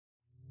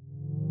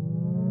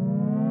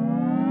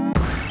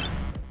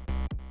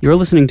You're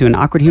listening to an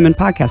Awkward Human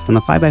podcast on the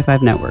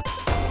 5x5 network.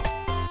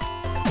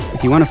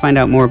 If you want to find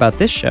out more about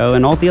this show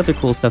and all the other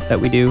cool stuff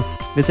that we do,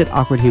 visit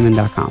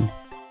awkwardhuman.com.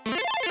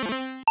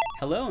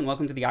 Hello and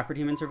welcome to the Awkward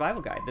Human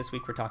Survival Guide. This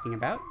week we're talking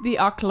about the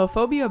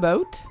Oclophobia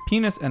boat,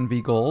 penis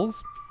envy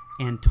goals,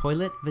 and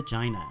toilet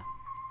vagina.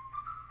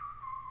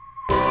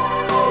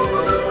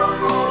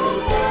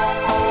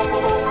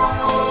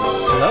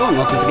 Hello and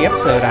welcome to the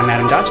episode. I'm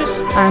Adam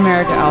Dotchess. I'm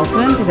Erica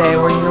Elson. Today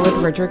we're here with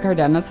Richard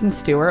Cardenas and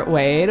Stewart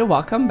Wade.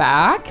 Welcome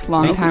back.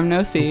 Long time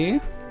no see.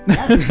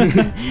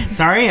 Yes.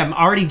 Sorry, I'm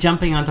already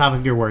jumping on top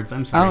of your words.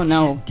 I'm sorry. Oh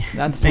no,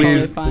 that's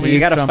totally fine. You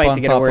gotta fight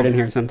to get a word in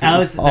here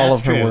sometimes. all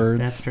of her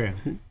words. That's true.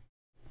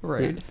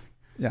 Right.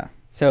 Yeah.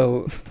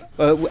 So,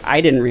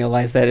 I didn't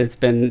realize that it's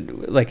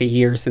been like a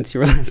year since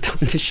you were last on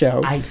the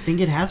show. I think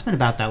it has been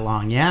about that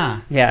long, yeah.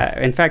 Yeah,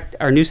 in fact,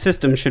 our new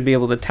system should be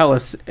able to tell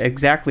us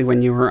exactly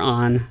when you were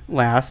on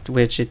last,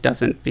 which it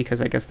doesn't because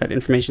I guess that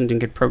information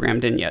didn't get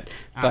programmed in yet.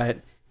 But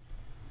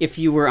if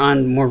you were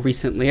on more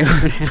recently,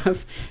 I would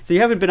have. So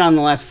you haven't been on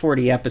the last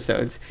 40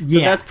 episodes.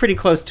 So that's pretty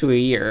close to a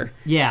year.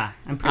 Yeah,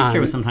 I'm pretty sure it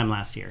was sometime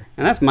last year.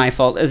 And that's my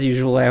fault. As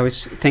usual, I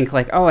always think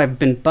like, oh, I've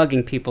been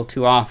bugging people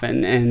too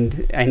often,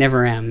 and I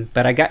never am.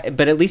 But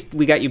at least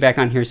we got you back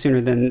on here sooner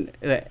than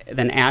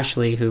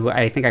Ashley, who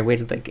I think I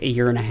waited like a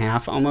year and a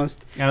half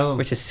almost,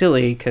 which is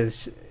silly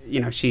because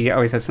she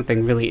always has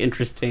something really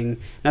interesting.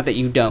 Not that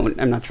you don't.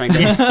 I'm not trying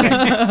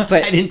to.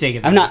 But I didn't take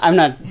it. I'm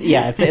not.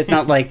 Yeah, it's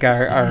not like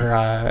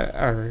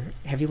our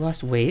have you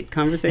lost weight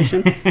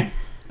conversation.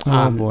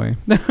 Oh boy.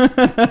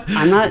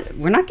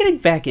 We're not getting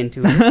back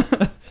into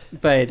it.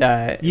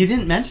 But you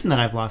didn't mention that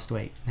I've lost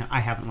weight. No, I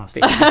haven't lost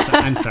weight.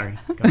 I'm sorry.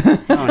 Go ahead.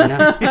 Oh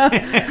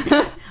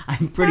no.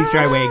 I'm pretty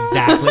sure I weigh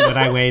exactly what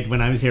I weighed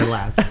when I was here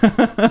last.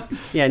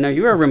 Yeah, no,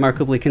 you are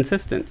remarkably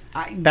consistent.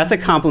 That's a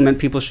compliment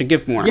people should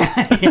give more.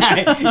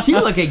 Yeah, you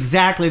look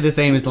exactly the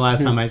same as the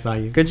last time I saw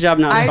you. Good job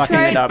not fucking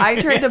it up. I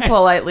tried to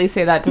politely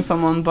say that to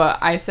someone, but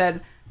I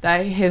said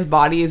that his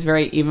body is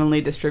very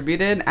evenly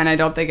distributed, and I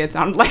don't think it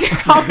sounded like a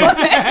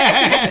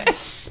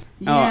compliment.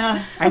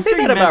 Yeah, I say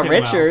that about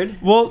Richard.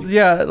 Well,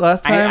 yeah,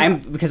 last time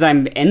because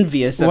I'm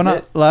envious of it.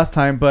 Not last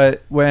time,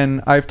 but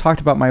when I've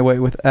talked about my weight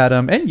with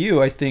Adam and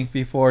you, I think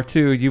before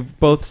too, you've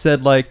both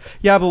said like,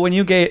 yeah, but when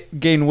you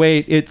gain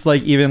weight, it's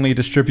like evenly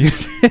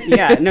distributed.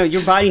 Yeah, no,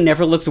 your body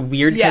never looks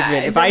weird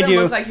because if I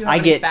do, like I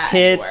get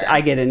tits, I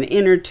get an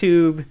inner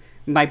tube.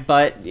 My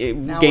butt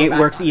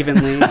works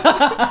evenly,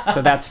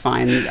 so that's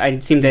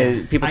fine.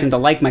 People seem to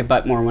like my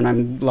butt more when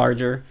I'm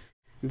larger.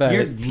 But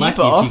you're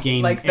lucky if you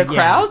gain like the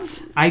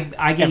crowds. I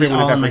gain it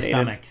all in my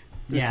stomach,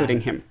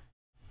 including him.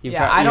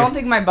 I don't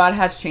think my butt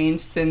has changed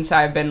since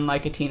I've been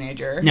like a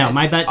teenager. No,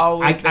 my butt.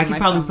 I could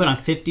probably put on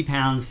 50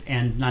 pounds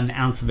and not an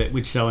ounce of it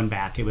would show and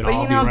back. It would all be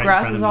right in front of me.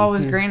 Grass is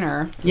always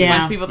greener. Yeah, a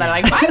bunch of people that are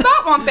like, my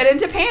butt won't fit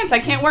into pants. I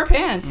can't wear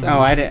pants. So. Oh,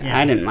 I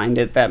didn't mind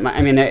it that much.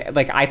 I mean,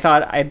 I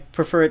thought I'd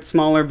prefer it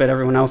smaller, but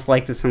everyone else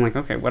liked it, so I'm like,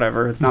 okay,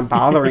 whatever. It's not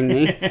bothering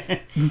me.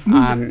 It's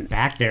just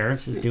back there.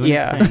 It's just doing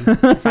its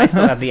thing. If I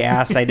still had the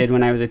ass I did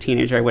when I was a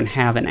teenager, I wouldn't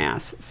have an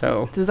ass.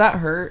 So does that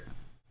hurt?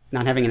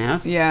 Not having an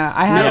ass? Yeah,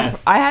 I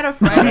had a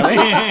friend. I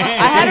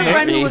had a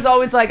friend who was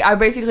always like, I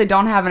basically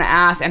don't have an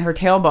ass, and her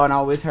tailbone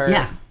always hurt.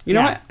 Yeah, you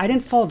know what? I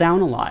didn't fall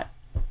down a lot.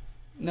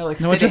 No, like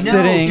sitting. Just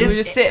sitting. You would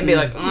just sit and be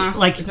like,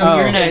 like when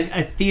you're in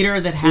a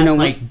theater that has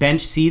like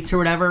bench seats or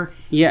whatever.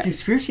 Yeah, it's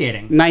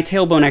excruciating. My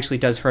tailbone actually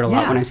does hurt a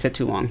lot when I sit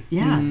too long.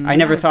 Yeah, I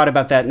never thought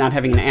about that not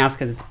having an ass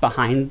because it's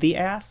behind the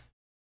ass.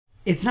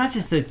 It's not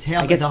just the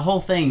tail. The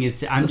whole thing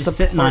is I'm just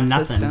sitting on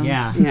nothing. System.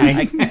 Yeah.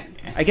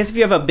 I guess if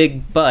you have a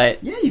big butt,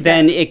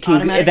 then it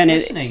can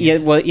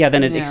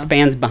it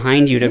expands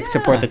behind you to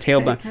support the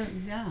tailbone.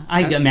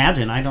 I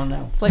imagine. I don't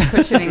know. It's like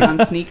cushioning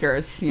on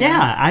sneakers.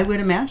 Yeah, I would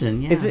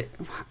imagine. Yeah. Is it?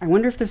 I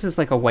wonder if this is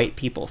like a white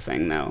people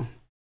thing though,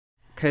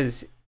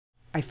 because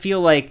I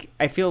feel like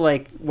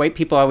white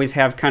people always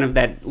have kind of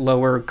that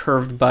lower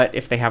curved butt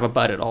if they have a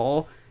butt at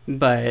all,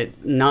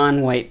 but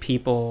non-white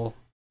people.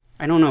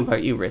 I don't know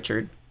about you,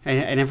 Richard.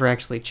 I never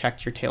actually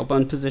checked your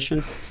tailbone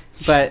position,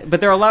 but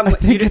there are a lot more.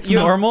 It's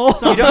normal.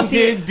 You don't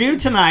see do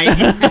tonight.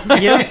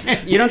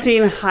 you don't see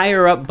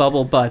higher up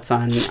bubble butts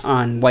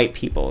on white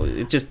people.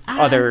 Just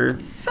other.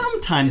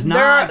 Sometimes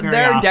not.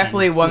 There are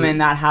definitely women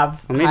that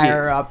have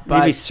higher up butts.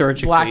 Maybe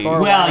surgically. Black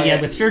or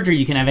white. With surgery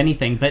you can have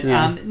anything, but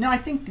no, I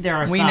think there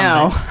are some. We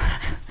know.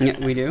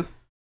 Yeah, we do.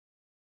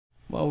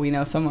 Well, we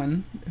know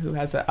someone who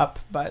has an up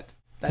butt.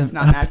 That's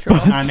not natural.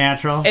 It's not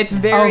natural. It's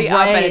very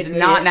up, but it's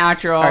not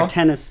natural. Our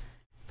tennis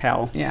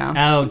pal. Yeah.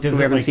 Oh, does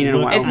we haven't seen it in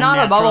a while. It's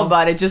not a bubble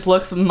butt. It just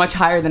looks much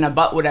higher than a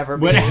butt would ever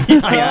be. And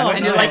you're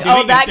like,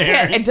 oh, that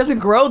can't. It doesn't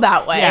grow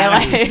that way.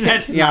 Yeah,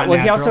 that's not well,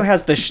 natural. he also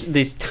has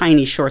these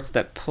tiny shorts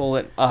that pull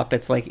it up.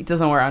 It's like it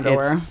doesn't wear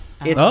underwear.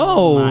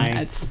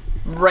 It's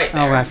right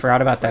there. Oh, I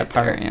forgot about that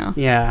part. There,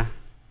 yeah.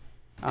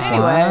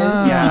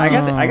 Anyways. Yeah,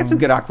 I got some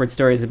good awkward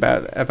stories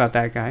about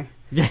that guy.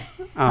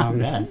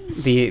 I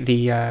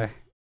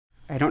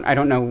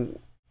don't know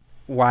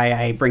why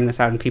I bring this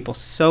out in people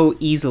so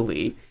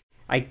easily.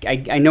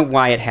 I know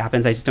why it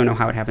happens. I just don't know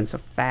how it happens so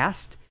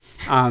fast.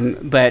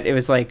 But it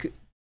was like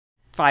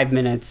 5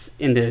 minutes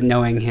into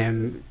knowing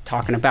him,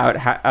 talking about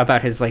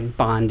about his like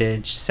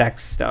bondage,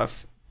 sex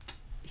stuff,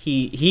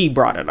 he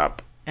brought it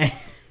up.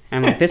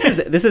 I'm like, this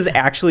is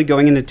actually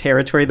going into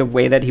territory the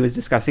way that he was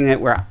discussing it,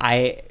 where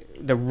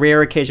the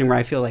rare occasion where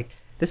I feel like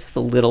this is a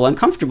little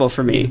uncomfortable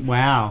for me.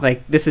 Wow.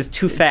 Like, this is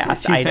too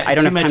fast. I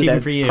don't have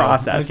time to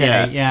process.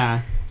 Okay,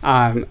 yeah.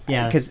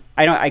 Because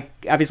I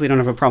obviously don't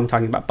have a problem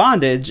talking about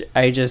bondage.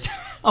 I just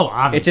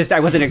obviously. It's just I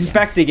wasn't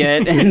expecting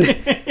it,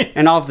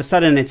 and all of a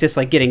sudden it's just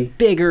like getting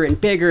bigger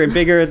and bigger and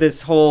bigger.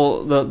 This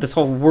whole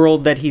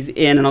world that he's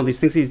in and all these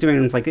things he's doing.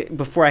 And it's like,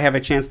 before I have a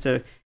chance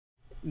to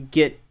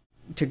get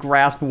to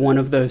grasp one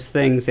of those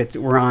things,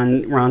 we're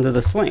onto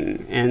the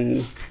sling.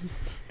 And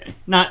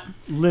not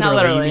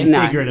literally,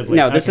 Not figuratively.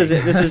 No, this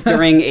is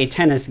during a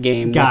tennis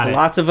game with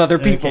lots of other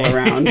people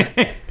around.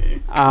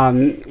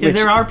 Because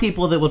there are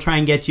people that will try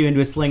and get you into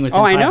a sling within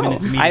 5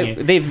 minutes of meeting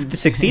you. They've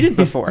succeeded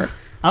before.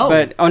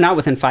 But not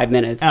within 5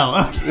 minutes.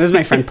 Oh, okay. It was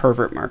my friend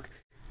Pervert Mark.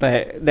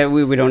 But that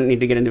we don't need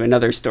to get into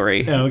another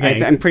story.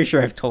 Okay. I'm pretty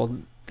sure I've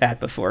told that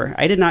before.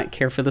 I did not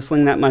care for the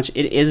sling that much.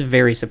 It is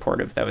very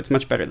supportive, though. It's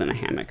much better than a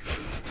hammock.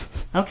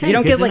 Okay, you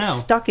don't get like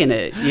stuck in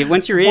it.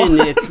 Once you're in,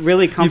 it's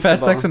really comfortable.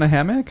 You've had sex in a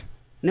hammock?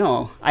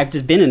 No, I've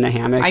just been in a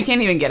hammock. I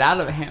can't even get out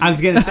of a hammock. I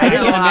was going to say, I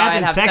don't can't know how I'd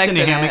imagine have sex in a sex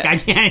in hammock.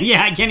 it.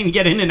 I can't even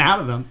get in and out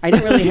of them. I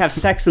didn't really have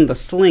sex in the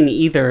sling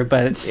either,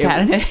 but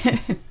Saturday.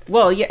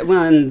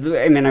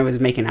 I was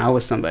making out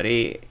with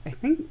somebody. I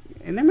think,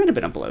 and there might have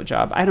been a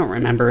blowjob. I don't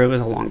remember. It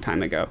was a long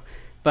time ago,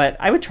 but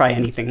I would try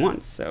anything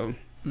once. So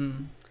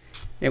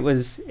it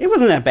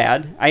wasn't that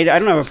bad. I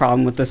don't have a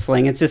problem with the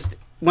sling. It's just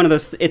one of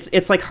those.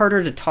 It's like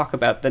harder to talk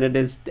about than it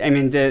is. I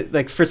mean,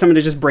 like for someone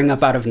to just bring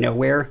up out of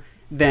nowhere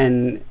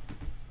than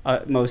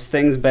most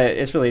things. But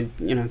it's really,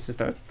 it's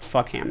just a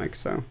fuck hammock.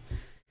 So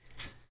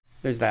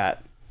there's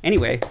that.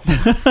 Anyway,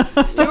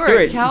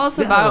 Stewart, tell us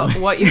about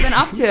what you've been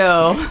up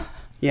to.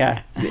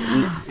 Yeah,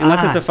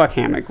 unless it's a fuck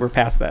hammock, we're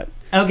past that.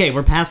 Okay,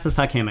 we're past the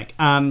fuck hammock.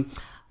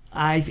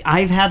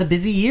 I've had a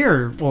busy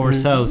year or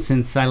so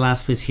since I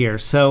last was here.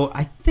 So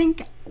I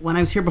think when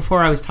I was here before,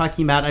 I was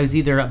talking about I was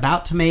either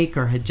about to make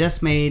or had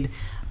just made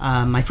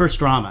my first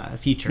drama, a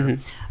feature.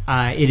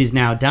 It is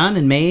now done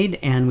and made,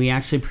 and we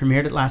actually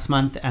premiered it last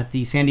month at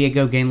the San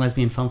Diego Gay and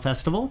Lesbian Film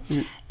Festival.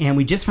 And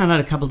we just found out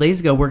a couple days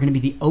ago we're going to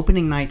be the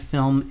opening night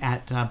film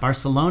at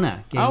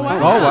Barcelona. Gay and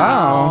Lesbian Oh,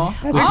 wow.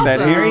 That's Which is awesome.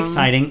 Very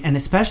exciting, and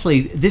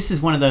especially this is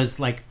one of those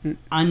like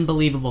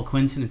unbelievable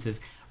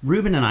coincidences.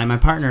 Ruben and I, my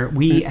partner,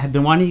 we have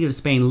been wanting to go to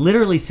Spain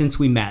literally since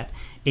we met,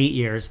 8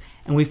 years,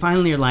 and we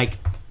finally are like,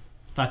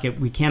 fuck it,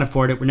 we can't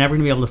afford it. We're never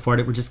gonna be able to afford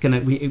it. We're just gonna.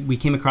 We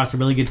came across a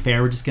really good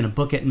fare. We're just gonna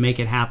book it and make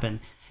it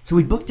happen. So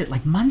we booked it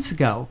like months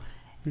ago,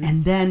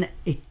 and then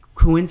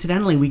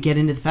coincidentally we get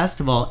into the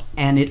festival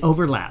and it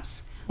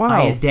overlaps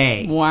by a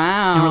day.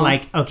 Wow. And we're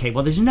like, okay,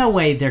 well, there's no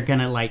way they're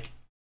gonna like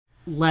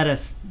let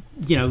us,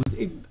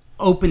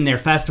 open their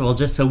festival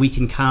just so we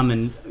can come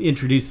and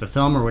introduce the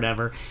film or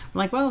whatever. We're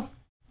like, well,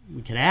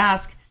 we could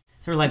ask.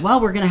 So we're like,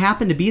 well, we're going to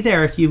happen to be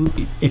there if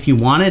you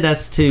wanted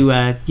us to,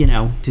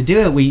 to do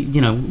it.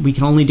 We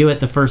can only do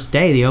it the first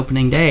day, the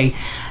opening day.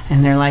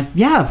 And they're like,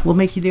 yeah, we'll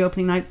make you the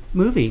opening night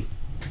movie.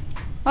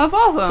 That's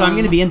awesome. So I'm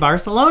going to be in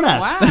Barcelona,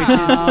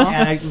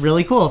 Wow. which is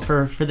really cool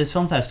for this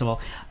film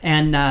festival.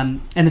 And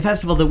the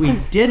festival that we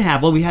did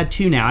have, well, we had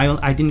two now.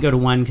 I didn't go to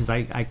one because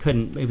I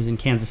couldn't. It was in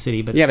Kansas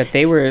City. But Yeah, but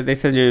they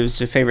said it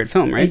was your favorite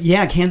film, right?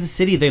 Yeah, Kansas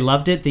City, they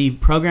loved it. The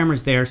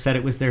programmers there said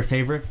it was their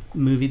favorite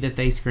movie that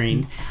they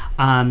screened.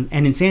 And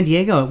in San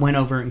Diego, it went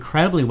over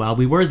incredibly well.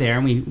 We were there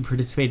and we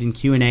participated in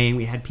Q&A and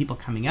we had people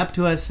coming up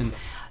to us. And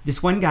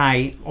this one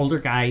guy, older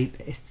guy,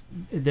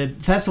 the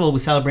festival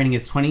was celebrating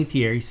its 20th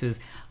year. He says,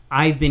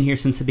 I've been here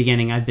since the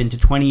beginning. I've been to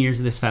 20 years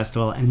of this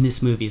festival, and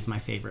this movie is my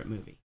favorite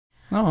movie.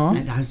 Oh,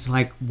 And I was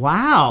like,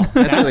 wow.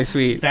 That's really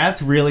sweet.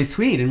 That's really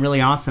sweet and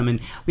really awesome.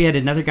 And we had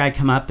another guy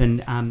come up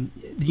and,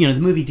 the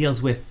movie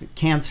deals with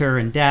cancer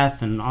and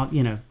death and all,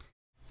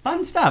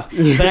 fun stuff.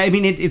 But I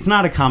mean, it's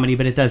not a comedy,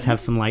 but it does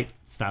have some light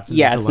stuff. And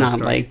Yeah, there's it's a love not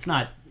story. like- It's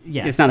not,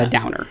 yeah. It's not a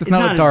downer. it's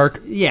not a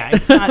dark. Yeah,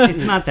 it's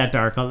not that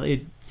dark.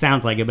 It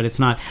sounds like it, but it's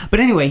not.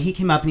 But anyway, he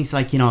came up and he's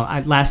like,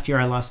 last year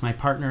I lost my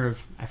partner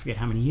of, I forget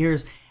how many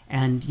years.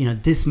 And,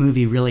 this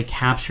movie really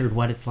captured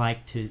what it's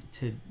like to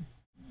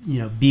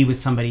be with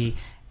somebody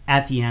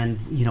at the end,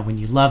 when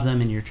you love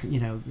them and you're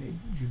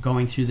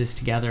going through this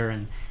together.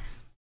 And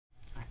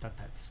I thought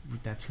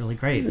that's really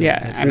great. Yeah,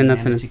 that we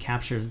that's managed to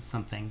capture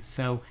something.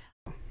 So,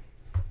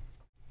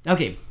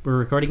 okay, we're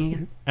recording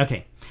again?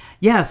 Okay.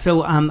 Yeah,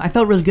 so I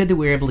felt really good that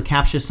we were able to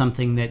capture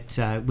something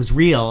that was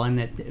real and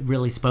that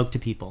really spoke to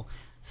people.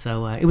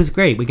 So it was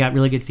great. We got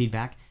really good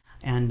feedback.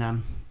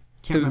 And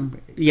can't remember.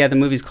 Yeah, the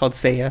movie's called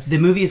Say Yes. The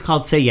movie is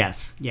called Say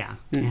Yes, yeah.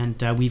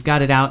 And we've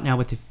got it out now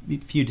with a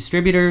few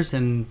distributors,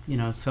 and,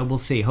 so we'll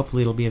see.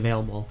 Hopefully it'll be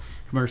available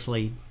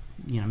commercially,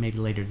 maybe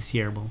later this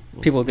year. We'll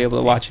People will be able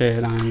to watch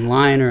it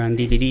online or on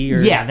DVD.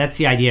 Or... Yeah, that's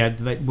the idea.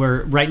 But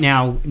we're right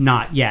now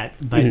not yet,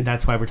 but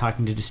that's why we're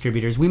talking to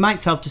distributors. We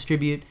might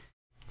self-distribute.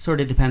 Sort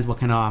of depends what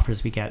kind of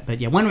offers we get. But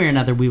yeah, one way or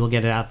another, we will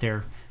get it out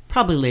there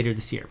probably later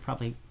this year,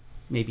 probably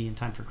maybe in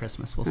time for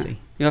Christmas. We'll see.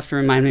 You'll have to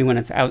remind me when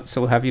it's out,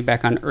 so we'll have you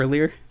back on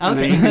earlier.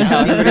 Okay.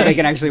 They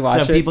can actually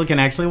watch it. So people can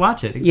actually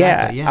watch it.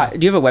 Exactly. Yeah.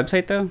 Do you have a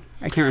website, though?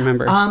 I can't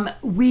remember.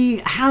 We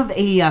have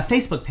a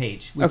Facebook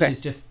page, which Okay. is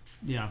just,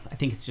 I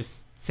think it's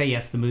just Say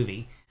Yes the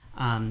Movie.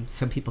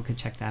 So people could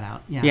check that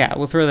out. Yeah. Yeah,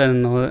 we'll throw that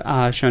in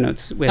the show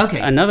notes with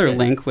another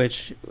link,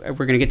 which we're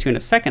going to get to in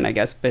a second, I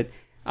guess. But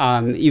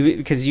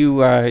because you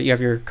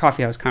have your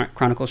Coffee House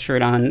Chronicles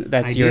shirt on.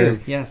 That's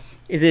yes.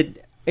 Is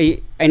it?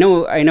 I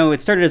know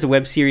it started as a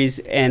web series,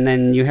 and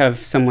then you have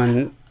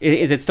someone.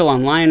 Is it still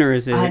online, or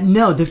is it?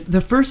 No,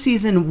 the first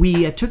season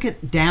we took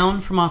it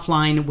down from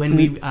offline when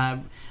we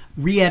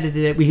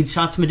re-edited it. We had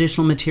shot some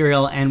additional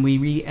material, and we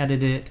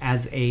re-edited it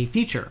as a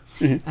feature.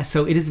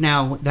 So it is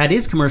now, that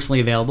is commercially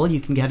available.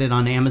 You can get it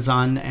on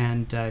Amazon,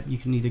 and you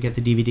can either get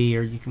the DVD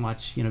or you can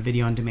watch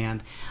video on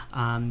demand.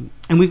 And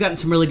we've gotten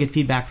some really good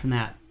feedback from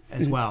that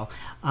as well.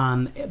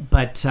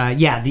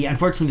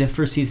 Unfortunately the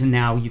first season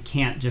now, you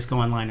can't just go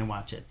online and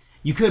watch it.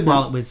 You could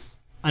while it was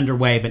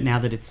underway, but now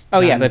that it's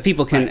done, but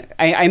people can.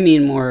 Right. I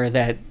mean more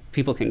that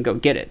people can go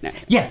get it now.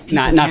 Yes,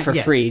 not for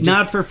free.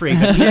 Not for free,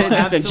 but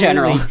just a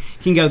general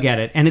can go get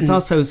it. And it's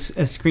also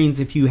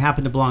screens if you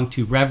happen to belong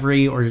to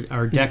Reverie or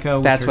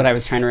Deco. That's what I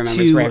was trying to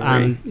remember. Is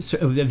Reverie.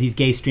 Of these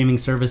gay streaming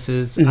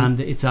services.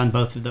 It's on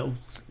both of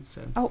those.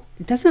 So. Oh,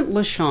 doesn't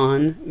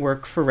LaShawn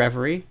work for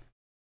Reverie?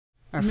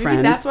 Our Maybe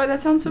friend. That's why that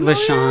sounds familiar.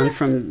 LaShawn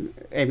from.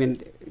 I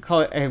mean,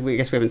 I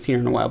guess we haven't seen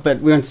her in a while, but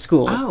we went to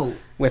school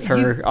with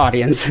her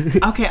audience.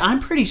 Okay, I'm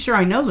pretty sure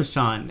I know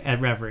LaShawn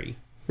at Reverie.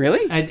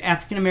 Really? An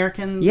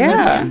African-American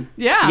lesbian?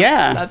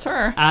 Yeah, that's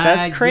her.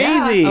 That's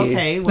crazy. Yeah,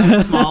 okay, what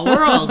a small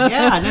world.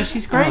 Yeah, no,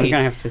 she's great. We're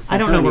gonna have to I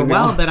don't know her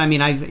well, but I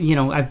mean,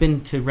 I've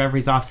been to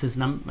Reverie's offices a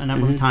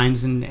number of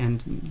times,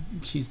 and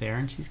she's there,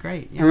 and she's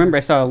great. Yeah. I remember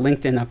I saw a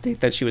LinkedIn update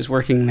that she was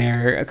working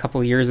there a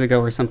couple of years ago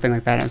or something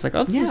like that. And I was like,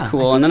 oh, this is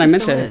cool. And then I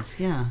meant to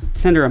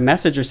send her a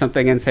message or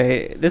something and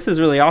say, this is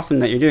really awesome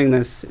that you're doing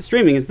this.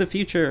 Streaming is the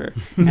future.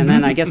 And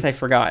then I guess I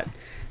forgot.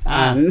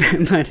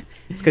 But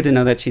it's good to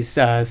know that she's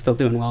still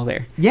doing well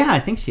there. Yeah, I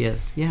think she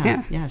is.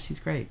 Yeah, she's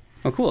great.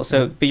 Oh, cool.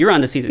 So, but you're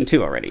on to season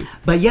 2 already.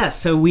 But yes,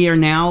 so we are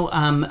now,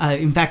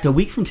 in fact, a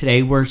week from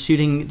today, we're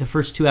shooting the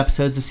first 2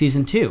 episodes of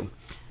season 2.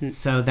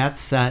 So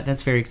that's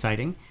very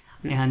exciting.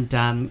 And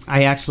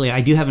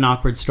I do have an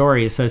awkward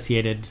story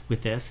associated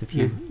with this. If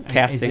you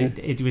casting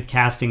with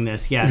casting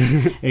this, yes.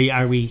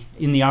 Are we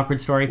in the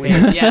awkward story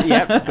phase?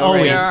 Yep.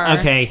 Always.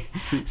 Okay.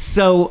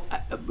 So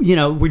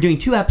we're doing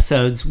 2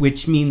 episodes,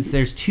 which means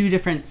there's 2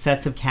 different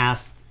sets of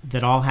casts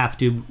that all have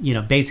to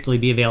basically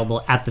be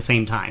available at the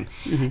same time.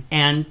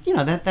 And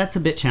that's a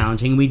bit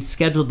challenging. We'd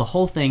scheduled the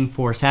whole thing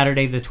for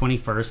Saturday the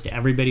 21st.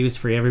 Everybody was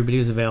free. Everybody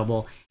was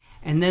available.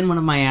 And then one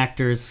of my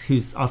actors,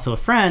 who's also a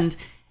friend,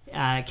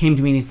 came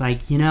to me and he's like,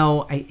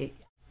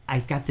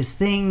 I've got this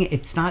thing.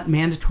 It's not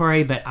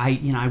mandatory, but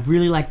I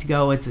really like to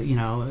go. It's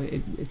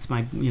it's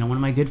my one of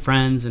my good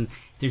friends, and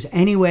if there's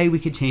any way we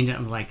could change it,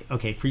 I'm like,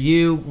 okay, for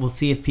you, we'll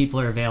see if people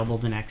are available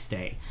the next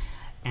day.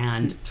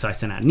 And so I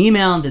sent out an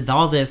email and did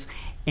all this,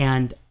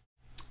 and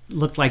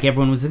looked like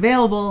everyone was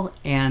available,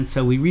 and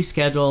so we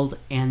rescheduled.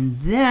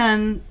 And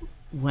then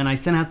when I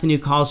sent out the new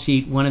call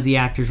sheet, one of the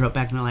actors wrote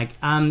back and they're like,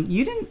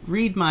 you didn't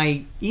read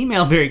my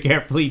email very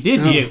carefully,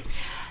 did you?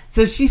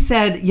 So she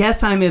said,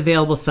 yes, I'm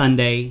available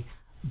Sunday.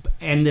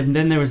 And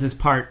then there was this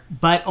part,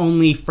 but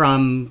only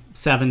from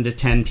 7 to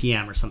 10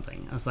 p.m. or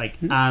something. I was like,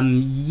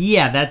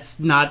 that's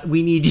not,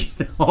 we need you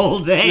the whole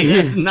day.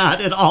 That's not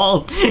at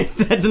all,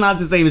 that's not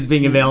the same as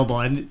being available.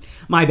 And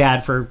my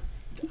bad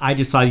I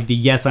just saw the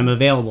yes, I'm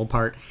available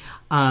part.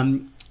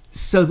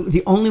 So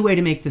the only way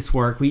to make this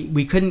work,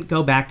 we couldn't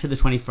go back to the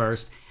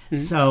 21st.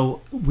 So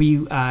we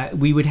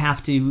would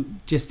have to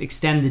just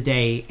extend the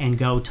day and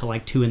go till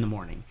like 2 in the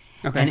morning.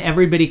 Okay. And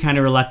everybody kind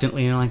of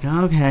reluctantly like,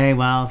 okay,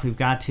 well, if we've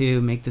got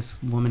to make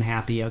this woman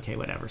happy, okay,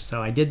 whatever.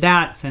 So I did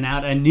that, sent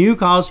out a new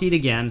call sheet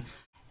again,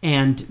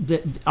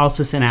 and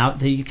also sent out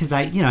because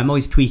I'm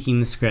always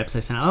tweaking the scripts. I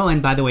sent out,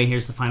 and by the way,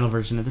 here's the final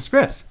version of the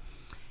scripts.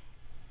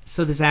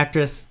 So this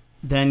actress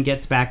then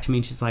gets back to me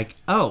and she's like,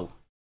 oh,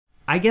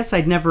 I guess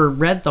I'd never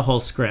read the whole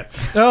script.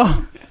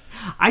 Oh,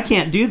 I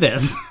can't do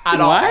this.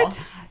 At all?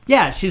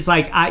 Yeah, she's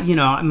like,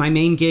 my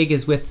main gig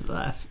is with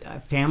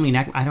Family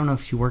Network. I don't know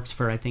if she works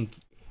for, I think,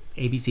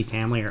 ABC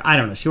Family, or I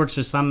don't know. She works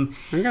for some.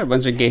 I got a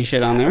bunch of gay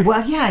shit on there.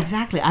 Well, yeah,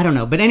 exactly. I don't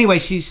know, but anyway,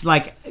 she's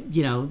like,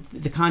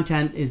 the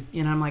content is,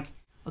 I'm like,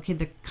 okay,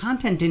 the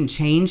content didn't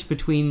change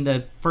between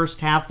the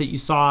first half that you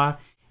saw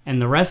and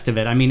the rest of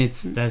it. I mean,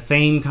 it's the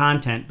same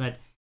content, but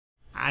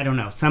I don't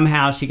know.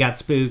 Somehow she got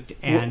spooked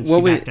and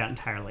she backed out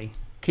entirely.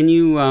 Can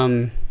you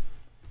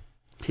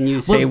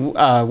say,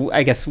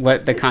 I guess,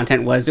 what the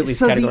content was, at least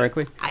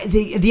categorically?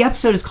 The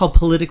episode is called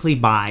Politically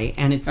Bi,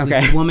 and it's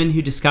this woman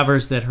who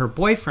discovers that her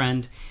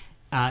boyfriend,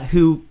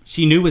 who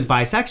she knew was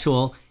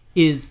bisexual,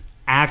 is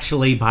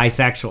actually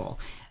bisexual.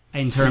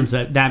 In terms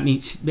of that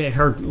means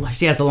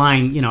she has a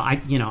line,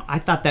 I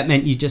thought that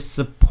meant you just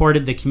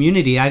supported the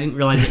community. I didn't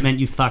realize it meant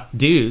you fucked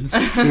dudes.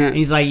 And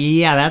he's like,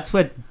 yeah, that's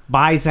what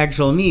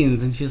bisexual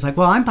means. And she's like,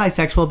 well, I'm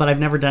bisexual, but I've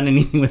never done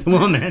anything with a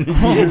woman.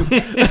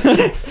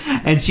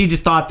 And she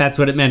just thought that's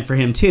what it meant for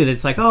him too.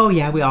 That's like, oh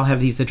yeah, we all have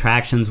these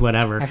attractions,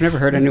 whatever. I've never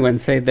heard anyone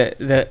say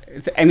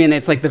that. I mean,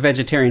 it's like the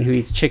vegetarian who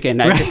eats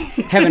chicken. I just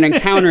haven't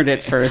encountered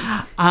it first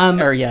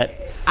or yet.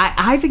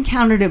 I've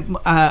encountered it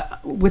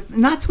with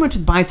not so much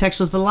with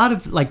bisexuals, but a lot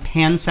of like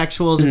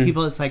pansexuals or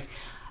people. It's like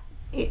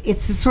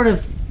it's this sort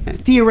of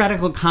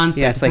theoretical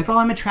concept. Yeah, it's like, oh,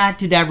 I'm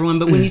attracted to everyone,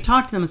 but when you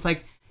talk to them, it's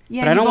like,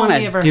 yeah, but I don't want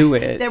to do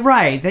it.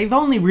 Right? They've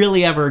only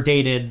really ever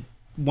dated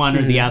one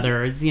or the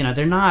other. It's,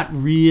 they're not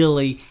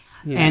really.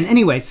 Yeah. And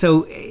anyway,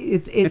 so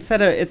it's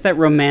that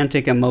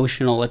romantic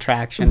emotional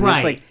attraction. Right.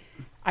 It's like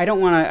I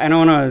don't want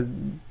to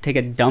take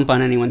a dump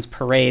on anyone's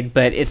parade,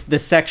 but it's the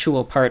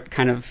sexual part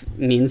kind of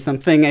means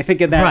something. I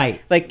think of that.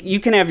 Right. Like you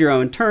can have your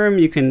own term,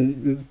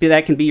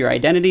 that can be your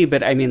identity,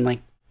 but I mean,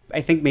 like, I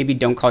think maybe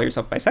don't call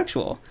yourself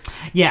bisexual.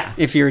 Yeah.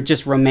 If you're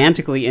just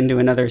romantically into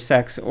another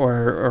sex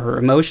or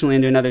emotionally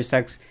into another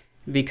sex,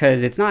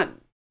 because it's not,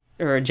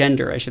 or a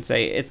gender, I should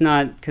say, it's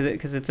not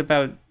because it's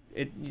about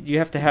it. You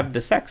have to have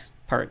the sex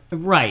part.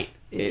 Right.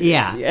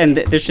 Yeah. And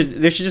there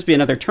should just be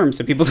another term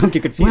so people don't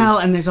get confused. Well,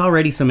 and there's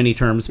already so many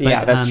terms. But,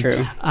 yeah, that's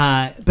true.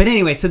 But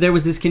anyway, so there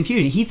was this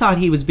confusion. He thought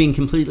he was being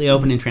completely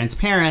open and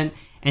transparent,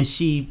 and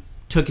she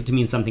took it to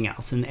mean something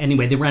else. And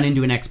anyway, they run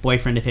into an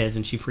ex-boyfriend of his,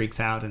 and she freaks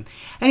out. And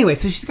anyway,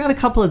 so she's got a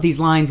couple of these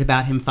lines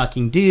about him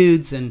fucking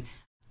dudes. And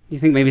you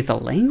think maybe it's a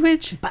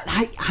language? But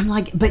I'm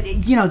like, but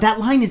that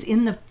line is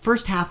in the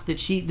first half that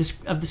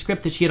of the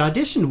script that she had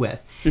auditioned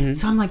with. Mm-hmm.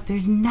 So I'm like,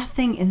 there's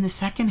nothing in the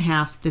second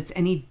half that's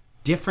any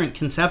different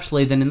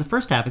conceptually than in the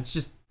first half. It's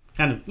just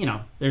kind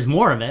of, there's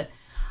more of it.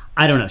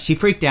 I don't know. She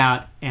freaked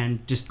out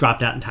and just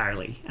dropped out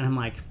entirely. And I'm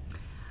like,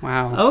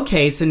 wow.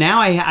 Okay, so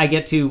now I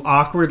get to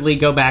awkwardly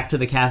go back to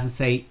the cast and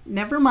say,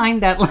 never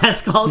mind that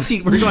last call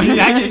sheet. We're going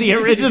back to the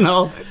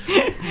original.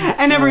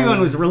 And everyone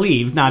was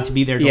relieved not to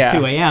be there till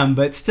 2 a.m.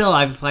 But still,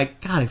 I was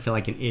like, God, I feel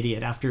like an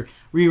idiot after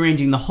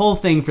rearranging the whole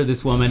thing for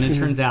this woman. It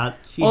turns out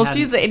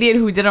she's the idiot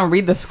who didn't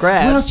read the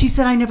script. Well, she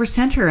said I never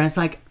sent her. And I was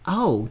like,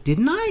 oh,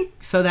 didn't I?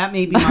 So that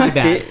may be my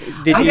bad.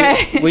 Did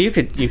you? Well, you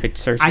could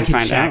search and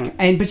find check.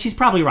 out. But she's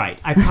probably right.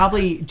 I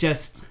probably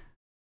just...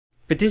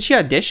 But did she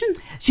audition?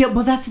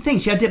 Well, that's the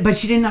thing. But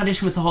she didn't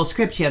audition with the whole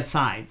script. She had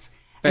sides.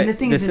 And the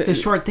thing is, it's a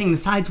short thing. The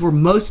sides were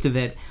most of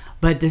it,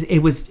 but it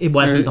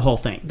wasn't the whole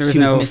thing. There was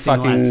no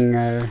fucking.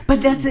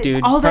 But that's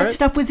it. All that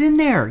stuff was in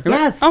there.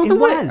 Yes, it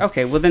was.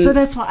 Okay, well then. So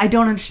that's why I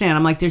don't understand.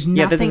 I'm like, there's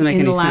nothing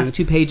in the last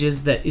 2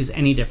 pages that is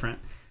any different.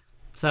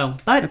 So,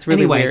 but that's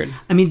really anyway, weird.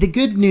 I mean, the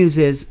good news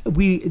is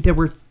we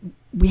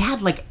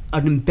had like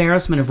an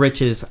embarrassment of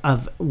riches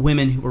of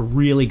women who were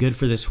really good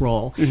for this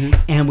role.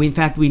 Mm-hmm. And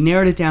we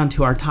narrowed it down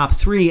to our top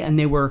 3, and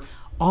they were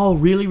all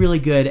really, really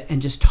good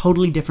and just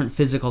totally different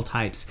physical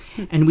types.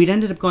 And we'd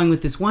ended up going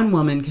with this one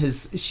woman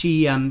because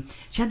she had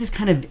this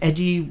kind of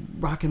edgy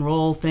rock and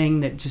roll thing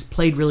that just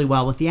played really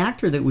well with the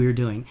actor that we were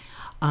doing.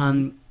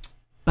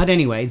 But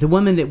anyway, the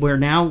woman that we're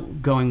now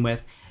going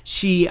with,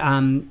 she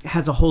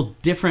has a whole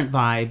different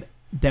vibe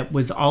that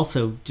was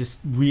also just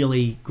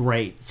really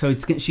great. So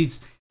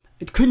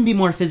it couldn't be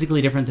more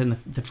physically different than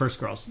the first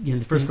girls.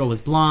 The first girl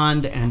was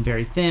blonde and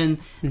very thin.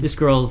 This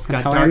girl's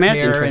got dark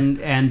hair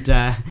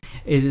and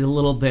is a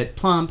little bit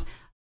plump.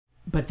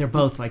 But they're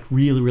both like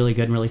really, really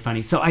good and really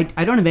funny. So I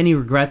don't have any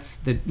regrets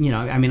that,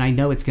 I mean, I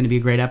know it's going to be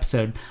a great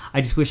episode.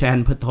 I just wish I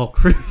hadn't put the whole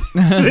crew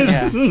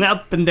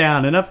up and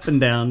down and up and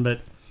down.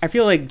 But I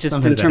feel like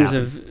just in terms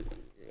of,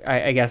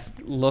 I guess,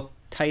 look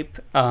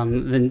type,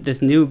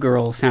 this new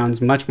girl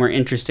sounds much more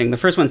interesting. The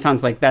first one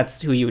sounds like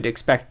that's who you would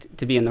expect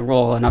to be in the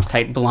role, an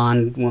uptight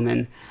blonde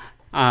woman.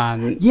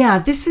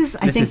 This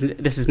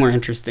is more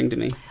interesting to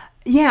me.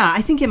 Yeah,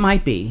 I think it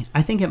might be.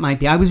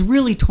 I was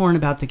really torn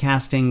about the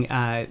casting.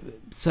 The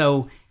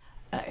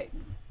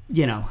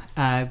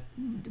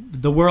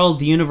world,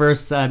 the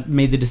universe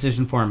made the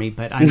decision for me.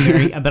 But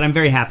I'm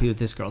very happy with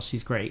this girl.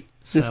 She's great.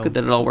 So. It's good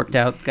that it all worked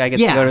out. Guy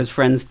gets to go to his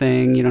friend's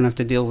thing. You don't have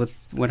to deal with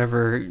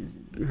whatever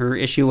her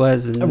issue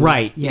was. And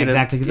right. Yeah,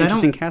 exactly. Because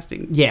interesting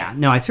casting. Yeah.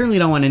 No, I certainly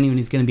don't want anyone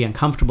who's going to be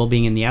uncomfortable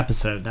being in the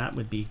episode. That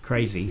would be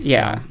crazy.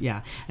 Yeah. So,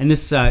 yeah. And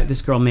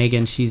this girl,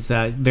 Megan, she's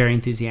very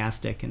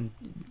enthusiastic and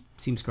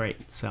seems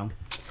great. So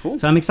cool.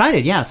 So I'm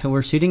excited. Yeah. So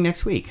we're shooting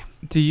next week.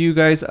 Do you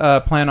guys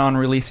plan on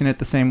releasing it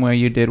the same way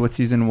you did with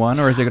season 1,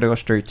 or is it going to go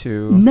straight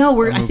to?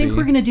 No, I think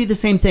we're going to do the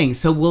same thing.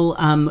 So we'll.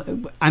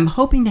 I'm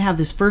hoping to have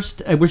this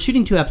first. We're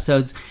shooting 2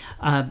 episodes.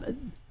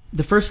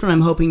 The first one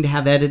I'm hoping to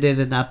have edited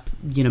and up,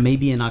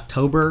 maybe in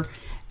October,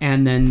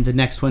 and then the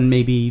next one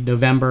maybe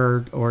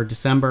November or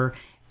December.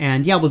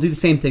 And yeah, we'll do the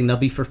same thing. They'll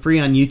be for free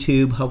on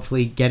YouTube,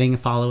 hopefully getting a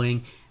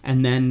following.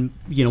 And then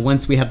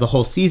once we have the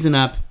whole season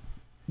up,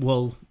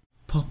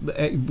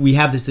 we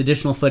have this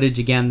additional footage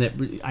again that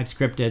I've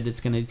scripted that's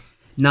going to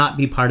not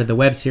be part of the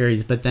web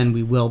series, but then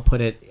we will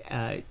put it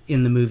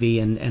in the movie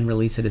and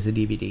release it as a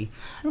DVD.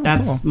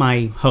 That's cool.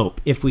 My hope,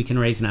 if we can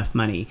raise enough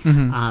money.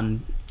 Mm-hmm.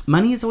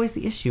 Money is always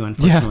the issue,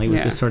 unfortunately,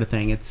 with this sort of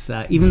thing. It's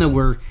even though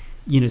we're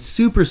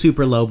super,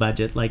 super low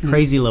budget, like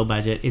crazy low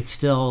budget, it's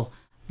still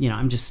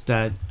I'm just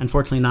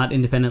unfortunately not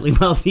independently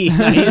wealthy.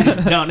 I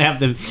just don't have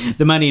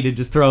the money to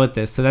just throw at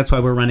this. So that's why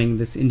we're running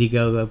this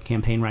Indiegogo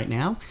campaign right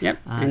now. Yep.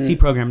 See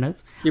program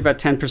notes. You're about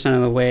 10%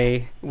 of the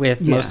way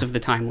with most of the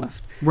time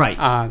left. Right.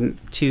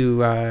 To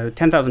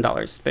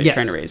 $10,000 that you're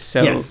trying to raise.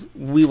 So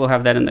we will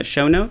have that in the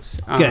show notes.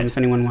 Good. If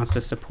anyone wants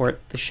to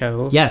support the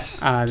show,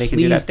 they can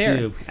do that there.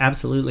 Do.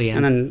 Absolutely.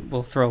 And then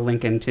we'll throw a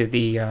link into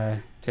the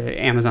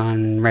to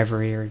Amazon,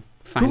 Reverie, or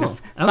find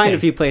a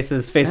few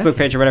places, Facebook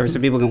page or whatever, so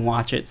people can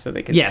watch it so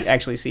they can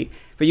actually see.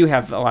 But you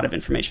have a lot of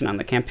information on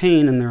the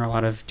campaign, and there are a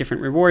lot of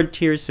different reward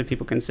tiers so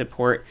people can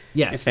support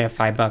if they have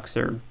 $5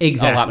 or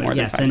a lot more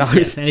than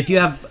 $5. And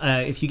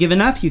if you give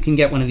enough, you can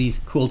get one of these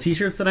cool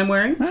T-shirts that I'm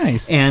wearing.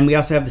 Nice. And we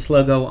also have this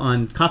logo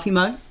on coffee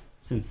mugs,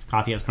 since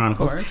Coffee House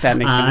Chronicles. That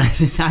makes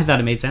sense. I thought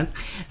it made sense.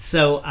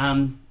 So,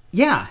 and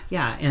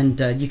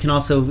you can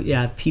also,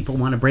 if people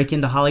want to break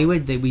into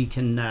Hollywood, that we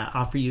can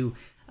offer you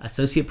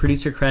associate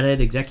producer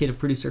credit, executive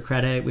producer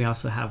credit. We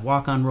also have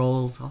walk-on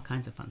roles, all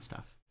kinds of fun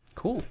stuff.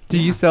 Cool. Do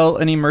you sell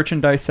any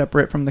merchandise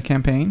separate from the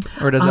campaign,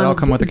 or does it all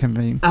come with the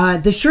campaign?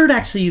 The shirt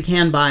actually you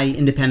can buy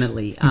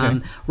independently.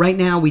 Right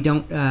now we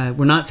don't.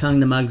 We're not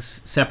selling the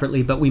mugs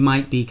separately, but we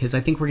might be, because I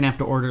think we're gonna have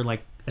to order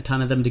like a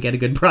ton of them to get a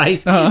good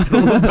price. So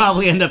we'll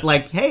probably end up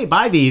like, hey,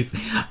 buy these.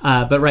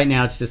 But right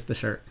now it's just the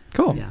shirt.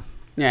 Cool. Yeah.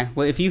 Yeah,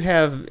 well, if you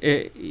have,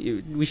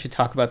 we should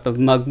talk about the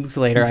mugs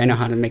later. I know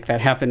how to make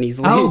that happen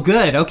easily. Oh,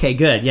 good. Okay,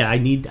 good. Yeah, I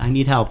need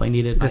help. I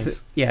need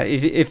advice.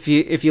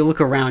 If you look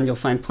around, you'll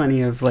find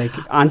plenty of like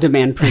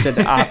on-demand printed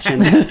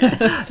options.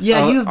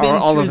 You've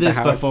been through this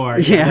before.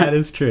 Yeah, that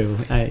is true.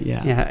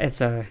 Yeah,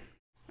 it's I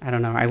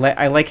don't know.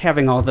 I like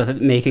having all the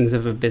makings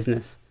of a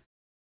business.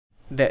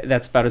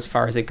 That's about as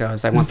far as it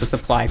goes. I want the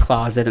supply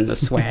closet and the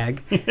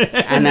swag.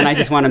 And then I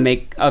just want to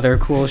make other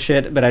cool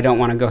shit, but I don't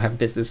want to go have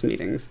business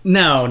meetings.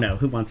 No,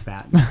 who wants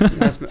that?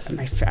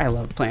 I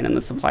loved playing in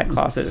the supply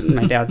closet in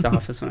my dad's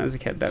office when I was a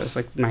kid. That was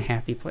like my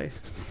happy place.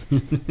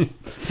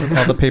 With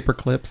all the paper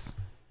clips.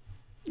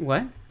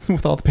 What?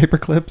 With all the paper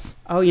clips.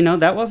 Oh,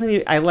 that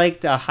wasn't... I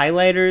liked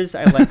highlighters.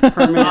 I liked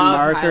permanent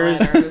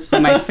markers.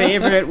 My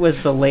favorite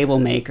was the label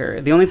maker.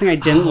 The only thing I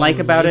didn't like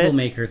about label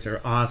makers are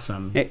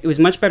awesome. It was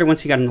much better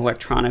once you got an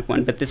electronic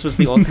one, but this was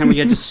the old kind where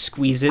you had to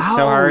squeeze it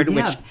so hard,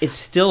 which is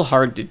still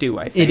hard to do,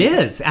 I think. It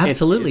is,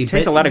 absolutely. It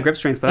takes a lot of grip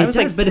strength, but I was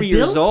like 3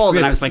 years old,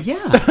 and I was like,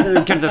 get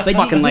the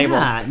fucking label.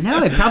 Yeah,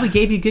 no, it probably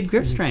gave you good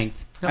grip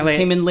strength.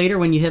 Came in later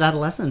when you hit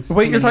adolescence.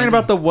 Wait, you're talking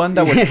about the one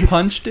that was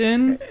punched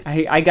in?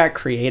 I got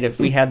creative.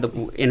 We had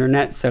the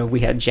internet, so we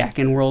had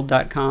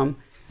jackinworld.com.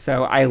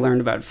 So I learned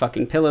about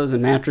fucking pillows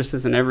and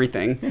mattresses and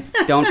everything.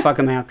 Don't fuck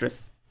a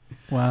mattress.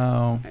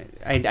 Wow.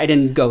 I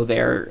didn't go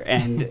there,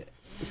 and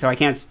so I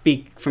can't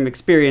speak from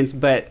experience,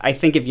 but I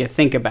think if you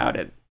think about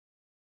it,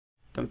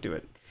 don't do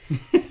it.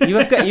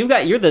 You're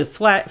the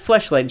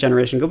fleshlight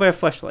generation. Go buy a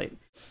fleshlight.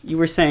 You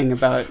were saying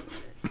about...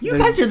 You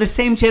guys are the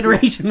same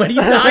generation. What are you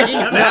talking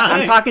about? No,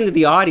 I'm talking to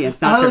the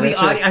audience, not to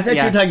Richard. I thought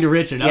you were talking to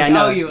Richard. Yeah,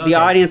 no, the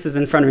audience is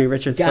in front of me.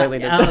 Richard's slightly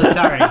different. Oh,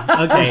 sorry.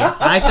 Okay.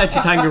 I thought you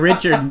were talking to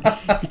Richard.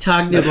 You're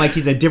talking to him like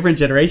he's a different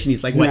generation.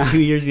 He's like, 2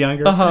 years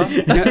younger?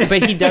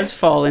 But he does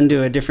fall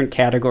into a different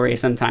category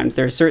sometimes.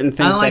 There are certain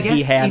things that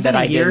he had that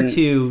I didn't. Even a year or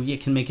two, you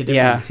can make a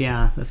difference.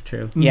 Yeah, that's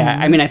true. Yeah,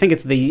 I mean, I think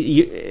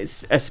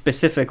it's a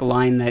specific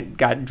line that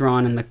got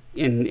drawn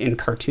in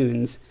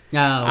cartoons with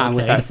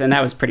us, and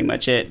that was pretty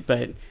much it.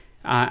 But...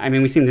 I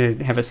mean, we seem to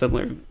have a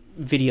similar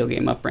video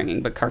game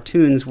upbringing, but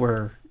cartoons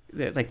were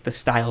like the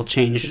style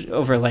changed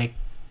over like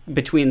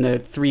between the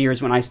 3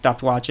 years when I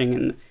stopped watching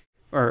and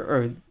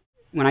or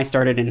when I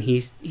started and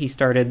he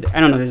started. I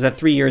don't know. There's that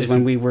 3 years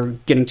when we were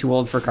getting too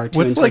old for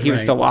cartoons, but he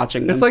was still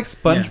watching them. It's like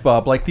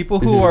SpongeBob. Like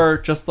people who are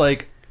just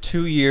like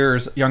 2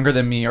 years younger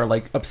than me are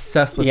like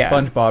obsessed with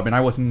SpongeBob, and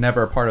I was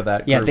never a part of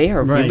that group. Yeah, they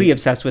are really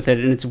obsessed with it,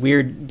 and it's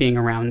weird being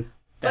around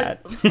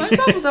that. But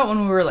SpongeBob was out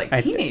when we were like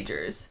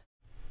teenagers.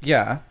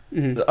 Yeah.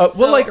 Mm-hmm.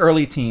 Well, like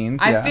early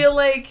teens. I feel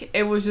like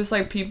it was just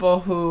like people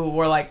who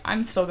were like,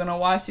 I'm still gonna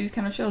watch these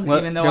kind of shows,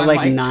 even though they're I'm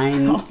like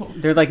 9.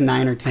 12. They're like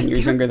 9 or 10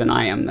 years younger than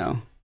I am,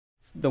 though.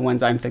 The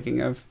ones I'm thinking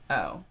of.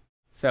 Oh.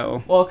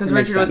 So. Well, because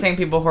Richard was saying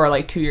people who are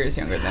like 2 years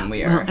younger than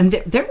we are. Well, and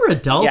there were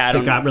adults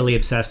that got really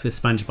obsessed with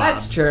SpongeBob.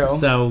 That's true.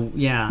 So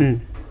yeah.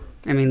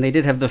 I mean, they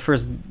did have the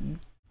first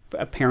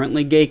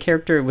apparently gay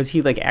character. Was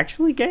he like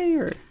actually gay,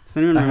 or does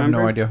anyone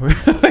remember? I have no idea who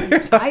you're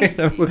talking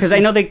about. Because I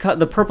know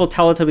the purple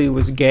Teletubby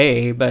was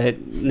gay,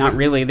 but not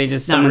really. They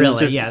just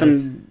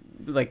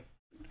like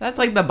that's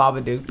like the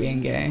Babadook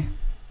being gay.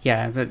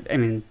 Yeah, but I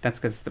mean that's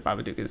because the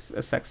Babadook is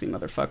a sexy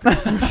motherfucker.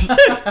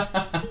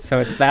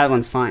 So that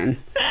one's fine.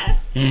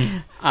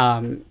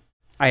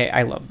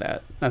 I love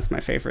that. That's my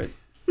favorite.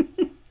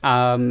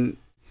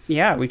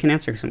 Yeah, we can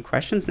answer some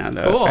questions now,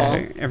 though. Cool.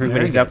 If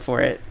everybody's up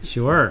for it.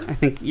 Sure. I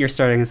think you're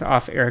starting us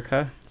off,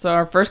 Erica. So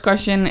our first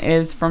question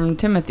is from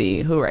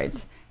Timothy, who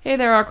writes, Hey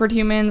there, awkward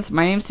humans.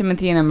 My name's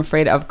Timothy, and I'm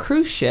afraid of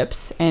cruise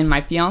ships, and my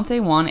fiance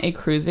won a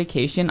cruise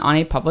vacation on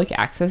a public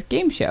access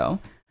game show.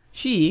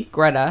 She,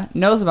 Greta,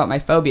 knows about my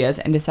phobias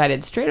and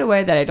decided straight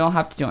away that I don't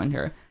have to join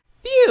her.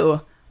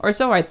 Phew! Or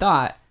so I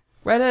thought.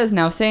 Greta is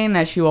now saying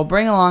that she will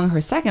bring along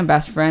her second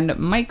best friend,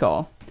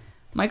 Michael.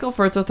 Michael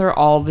flirts with her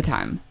all the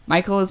time.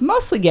 Michael is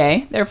mostly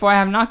gay, therefore I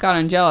have not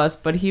gotten jealous,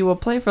 but he will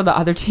play for the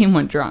other team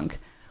when drunk.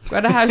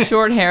 Greta has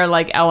short hair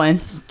like Ellen,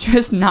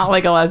 just not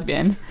like a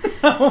lesbian.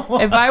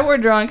 If I were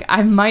drunk,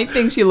 I might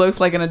think she looks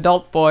like an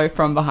adult boy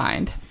from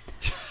behind.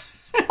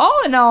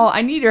 All in all,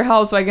 I need your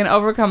help so I can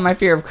overcome my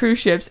fear of cruise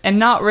ships and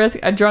not risk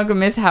a drunken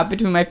mishap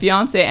between my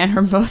fiance and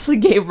her mostly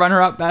gay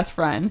runner-up best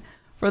friend.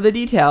 For the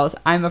details,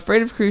 I'm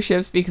afraid of cruise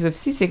ships because of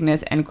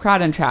seasickness and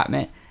crowd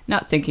entrapment,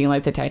 not sinking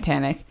like the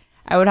Titanic.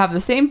 I would have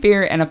the same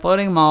fear in a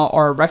floating mall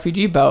or a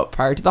refugee boat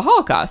prior to the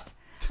Holocaust.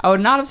 I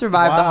would not have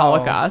survived the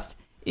Holocaust.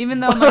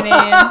 Even though my name,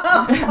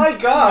 oh my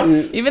god!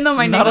 Even though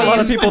my not name, a lot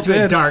of people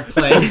did. A dark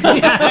place.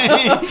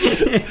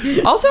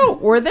 Also,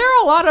 were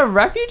there a lot of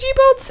refugee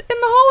boats in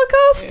the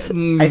Holocaust?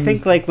 I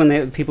think like when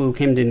the people who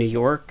came to New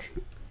York,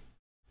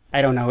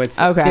 I don't know. It's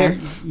okay.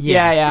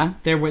 Yeah.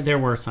 There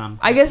were some.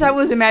 I guess I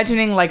was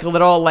imagining like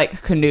little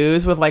like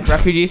canoes with like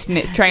refugees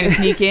trying to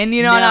sneak in,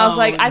 you know. And I was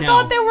like, I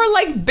thought they were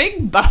like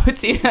big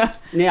boats, you know.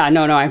 Yeah,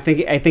 no. I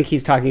think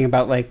he's talking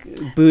about like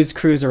booze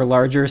cruise or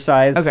larger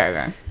size.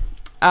 Okay.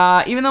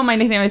 Even though my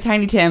nickname is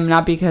Tiny Tim,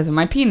 not because of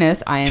my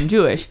penis, I am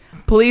Jewish.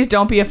 Please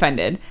don't be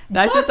offended.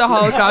 That's just a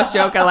Holocaust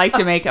joke I like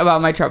to make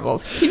about my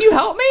troubles. Can you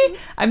help me?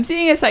 I'm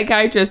seeing a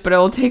psychiatrist, but it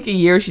will take a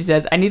year, she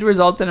says. I need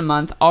results in a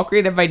month. All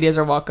creative ideas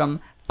are welcome.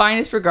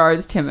 Finest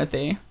regards,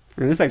 Timothy. I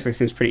mean, this actually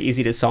seems pretty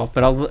easy to solve,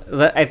 but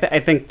I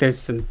think there's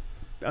some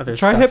other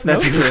Try stuff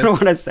hypnosis. that I don't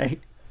want to say.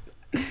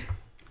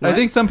 I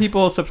think some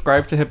people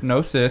subscribe to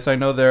hypnosis. I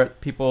know there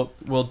people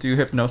will do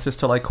hypnosis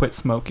to like quit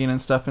smoking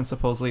and stuff, and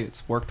supposedly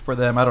it's worked for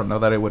them. I don't know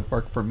that it would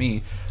work for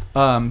me,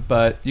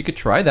 but you could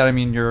try that. I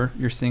mean,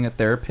 you're seeing a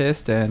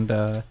therapist, and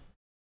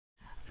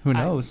who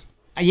knows?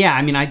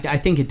 I mean, I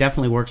think it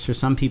definitely works for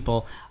some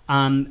people.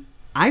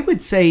 I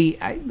would say,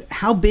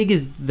 how big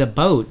is the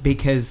boat?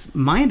 Because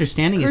my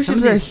understanding is some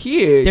of these are these,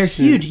 huge. They're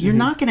huge. You're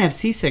not going to have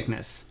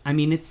seasickness. I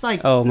mean, it's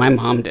like... Oh, my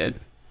mom did.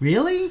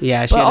 Really?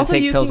 Yeah, she had to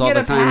take pills all the time.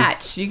 Also, you can get a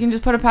patch. You can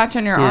just put a patch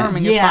on your arm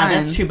and you're fine.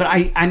 Yeah, that's true. But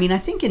I mean, I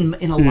think in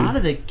a lot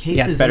of the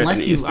cases,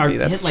 unless you are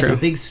hit like a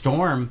big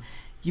storm,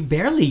 you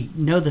barely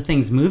know the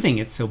thing's moving.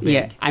 It's so big.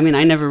 Yeah, I mean,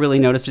 I never really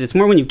noticed it. It's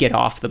more when you get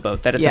off the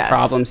boat that it's a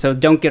problem. So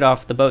don't get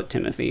off the boat,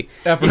 Timothy.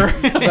 Ever.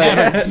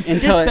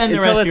 Just spend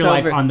the rest of your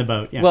life on the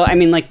boat. Yeah. Well, I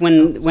mean, like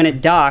when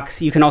it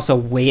docks, you can also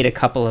wait a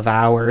couple of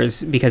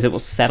hours because it will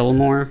settle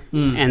more.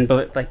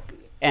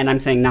 And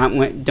I'm saying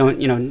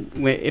don't,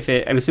 if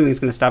it, I'm assuming it's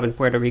going to stop in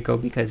Puerto Rico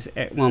because,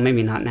 well,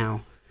 maybe not now,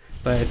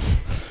 but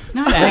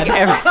like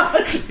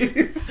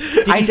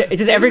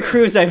every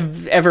cruise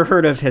I've ever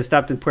heard of has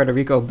stopped in Puerto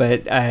Rico.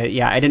 But I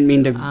didn't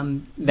mean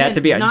to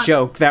to be a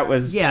joke. That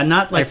was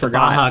not like the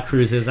Baja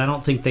cruises. I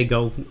don't think they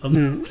go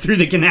through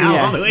the canal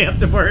all the way up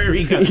to Puerto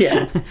Rico.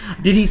 Yeah.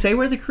 Did he say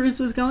where the cruise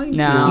was going?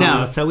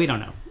 No. So we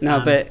don't know.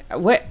 No, but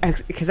what?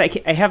 Because I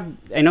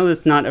know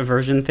that's not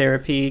aversion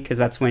therapy because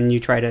that's when you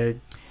try to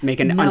make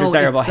an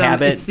undesirable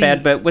habit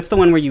bad, but what's the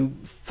one where you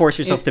force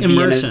yourself to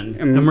immersion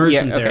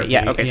therapy.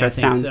 Okay, so it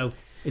sounds... So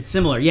it's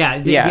similar.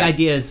 The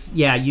idea is,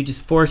 you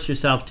just force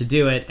yourself to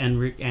do it,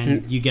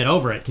 and you get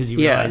over it because you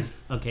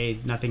realize, okay,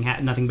 nothing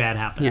bad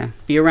happened. Yeah,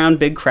 be around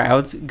big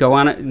crowds, go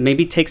on it,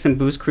 maybe take some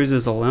booze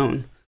cruises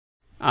alone,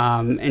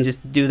 and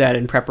just do that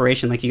in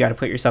preparation. Like, you got to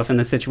put yourself in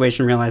the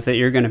situation, realize that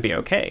you're going to be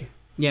okay.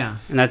 Yeah.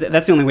 And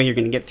that's the only way you're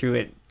going to get through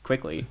it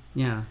quickly.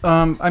 Yeah.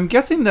 I'm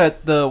guessing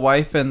that the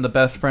wife and the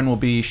best friend will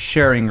be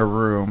sharing a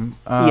room.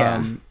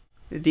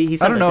 He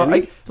said I don't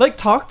know.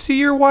 Talk to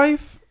your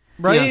wife,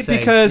 right?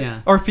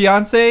 Fiancé, or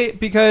fiance,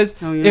 because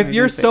if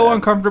you're so that.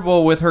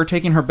 Uncomfortable with her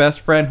taking her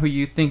best friend who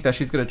you think that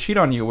she's going to cheat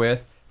on you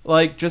with,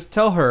 just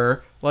tell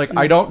her,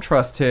 I don't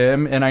trust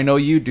him, and I know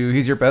you do.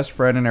 He's your best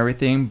friend and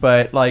everything,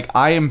 but,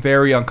 I am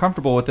very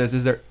uncomfortable with this.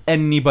 Is there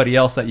anybody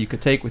else that you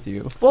could take with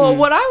you? Well,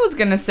 what I was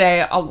going to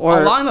say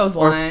along those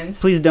lines...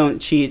 Please don't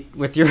cheat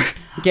with your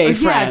gay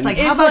friend. Yeah, it's like,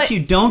 how about you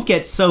don't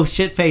get so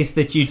shit-faced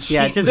that you cheat?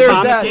 Yeah, just there's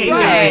that.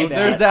 Right.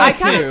 There's that, I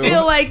kind of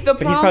feel like the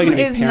problem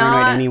is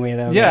not... anyway,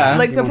 though.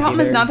 Yeah. The problem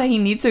is not that he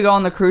needs to go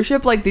on the cruise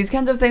ship. These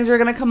kinds of things are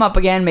going to come up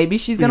again. Maybe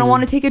she's going to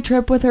want to take a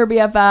trip with her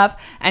BFF,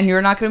 and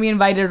you're not going to be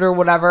invited or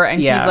whatever, and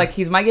she's like,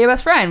 he's my gay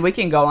best friend. We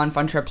can go on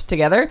fun trips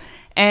together.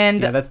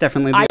 And that's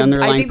definitely the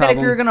underlying I think problem.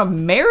 That if you're gonna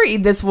marry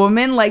this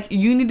woman,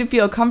 you need to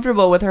feel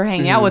comfortable with her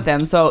hanging out with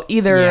them. So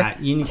either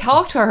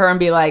talk to her and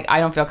be like, I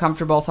don't feel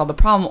comfortable, solve the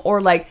problem,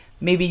 or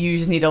maybe you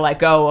just need to let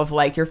go of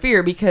your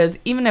fear, because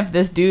even if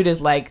this dude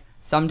is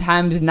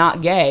sometimes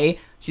not gay,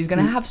 she's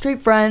gonna have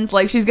straight friends,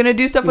 she's gonna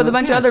do stuff with a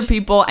bunch of other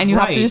people, and you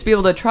have to just be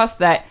able to trust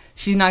that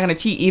she's not gonna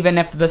cheat, even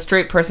if the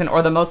straight person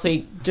or the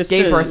mostly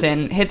gay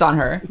person hits on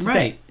her.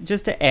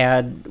 Just to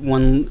add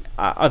one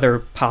other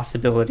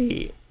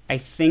possibility, I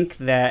think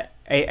that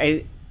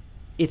it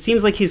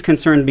seems like he's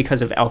concerned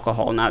because of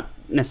alcohol, not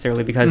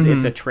necessarily because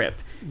it's a trip,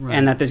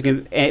 and that there's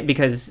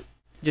because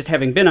just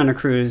having been on a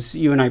cruise,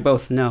 you and I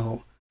both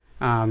know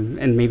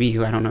and maybe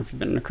you, I don't know if you've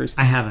been on a cruise.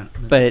 I haven't.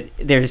 But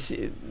there's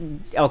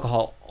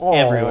alcohol all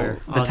Everywhere.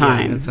 the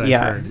time. That's what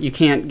I've heard. You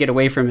can't get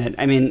away from it.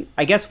 I mean,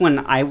 I guess when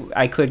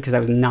I could, because I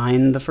was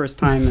 9 the first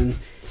time, and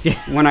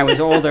when I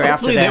was older after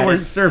Hopefully that. they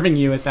weren't serving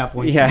you at that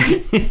point. Yeah.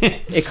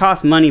 It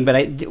cost money,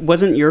 but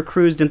wasn't your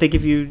cruise, didn't they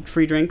give you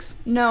free drinks?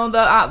 No,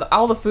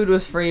 all the food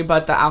was free,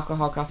 but the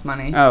alcohol cost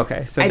money. Oh,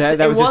 okay. So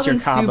that was just your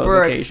Cabo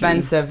super vacation.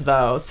 expensive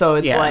though, so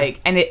it's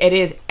like, and it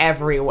is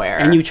everywhere.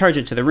 And you charge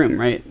it to the room,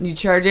 right? You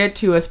charge it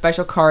to a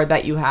special card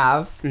that you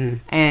have,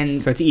 and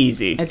so it's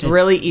easy. It's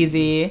really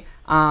easy.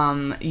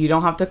 You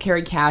don't have to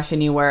carry cash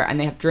anywhere, and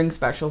they have drink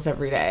specials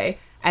every day.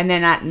 And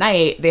then at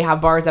night, they have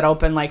bars that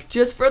open, like,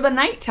 just for the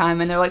nighttime.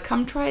 And they're like,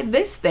 come try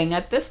this thing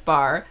at this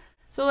bar.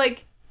 So,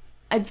 like,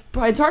 it's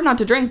hard not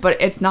to drink, but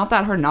it's not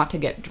that hard not to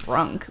get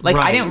drunk. Like,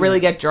 I didn't really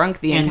get drunk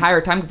the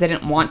entire time because I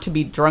didn't want to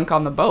be drunk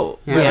on the boat.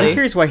 Yeah, really. I'm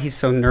curious why he's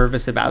so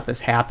nervous about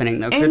this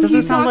happening, though. Because it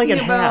doesn't sound like it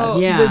has.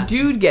 The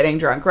dude getting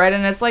drunk, right?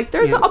 And it's like,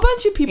 there's a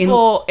bunch of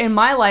people in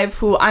my life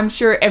who I'm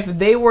sure if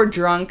they were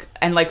drunk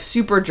and, like,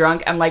 super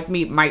drunk and, like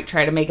me, might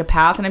try to make a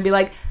pass. And I'd be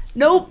like,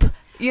 nope.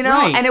 You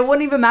know, and it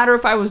wouldn't even matter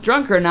if I was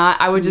drunk or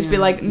not. I would just be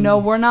like, no,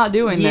 we're not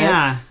doing this.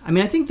 Yeah. I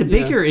mean, I think the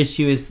bigger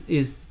issue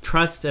is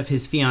trust of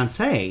his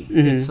fiancée.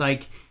 It's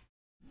like,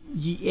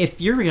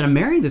 if you're going to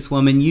marry this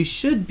woman, you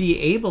should be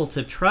able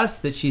to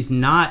trust that she's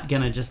not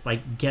going to just,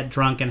 like, get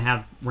drunk and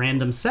have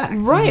random sex.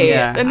 Right.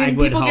 Yeah. I mean,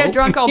 people get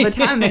drunk all the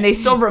time and they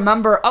still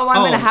remember,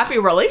 I'm in a happy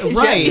relationship.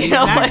 Right, you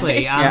know?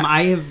 exactly.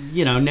 I have,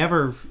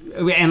 never...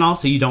 And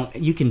also,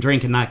 you can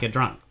drink and not get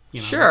drunk.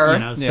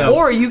 Sure. So,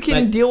 or you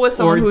can deal with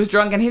someone who's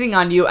drunk and hitting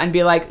on you and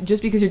be like,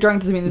 just because you're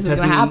drunk doesn't mean this is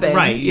going to happen.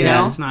 Right. You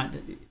know? It's not.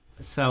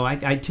 So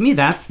to me,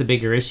 that's the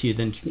bigger issue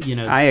than,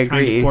 I agree.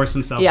 trying to force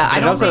himself. Yeah,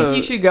 I don't think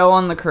he should go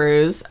on the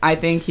cruise. I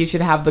think he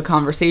should have the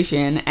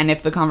conversation. And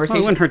if the conversation...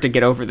 Well, it wouldn't hurt to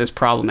get over this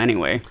problem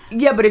anyway.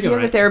 Yeah, but if he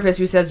has a therapist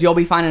who says, you'll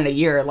be fine in a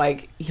year,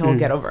 like, he'll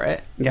get over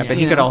it. Yeah, but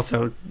he could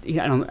also...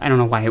 I don't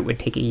know why it would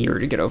take a year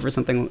to get over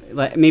something.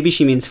 Like, maybe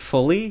she means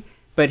fully...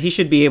 But he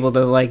should be able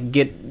to, like,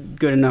 get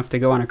good enough to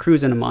go on a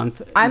cruise in a month,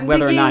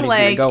 whether or not he's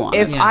going to go on it.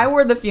 If I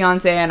were the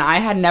fiancé and I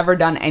had never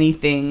done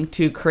anything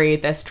to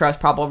create this trust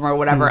problem or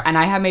whatever, and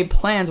I had made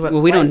plans with,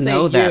 we don't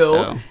know that,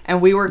 though.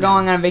 And we were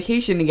going on a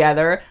vacation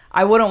together,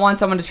 I wouldn't want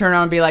someone to turn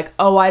around and be like,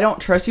 oh, I don't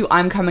trust you,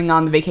 I'm coming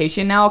on the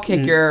vacation now,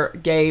 kick your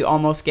gay,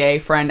 almost gay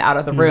friend out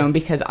of the room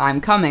because I'm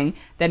coming.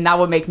 Then that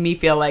would make me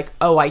feel like,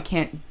 oh, I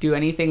can't do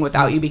anything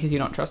without you because you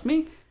don't trust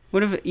me.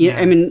 What if? Yeah,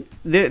 I mean,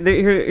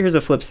 here's a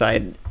flip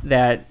side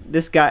that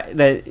this guy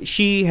that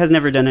she has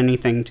never done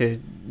anything to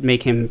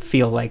make him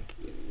feel like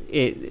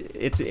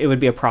it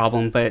would be a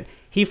problem, but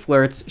he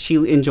flirts. She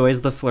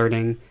enjoys the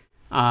flirting.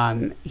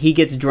 He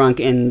gets drunk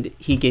and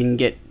he can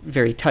get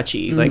very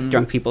touchy, like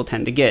drunk people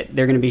tend to get.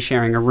 They're going to be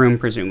sharing a room,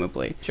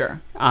 presumably.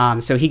 Sure.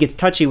 So he gets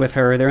touchy with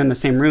her. They're in the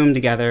same room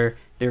together.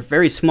 They're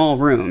very small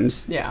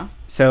rooms. Yeah.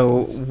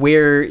 So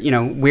where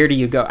do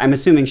you go? I'm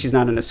assuming she's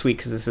not in a suite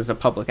because this is a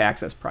public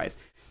access prize.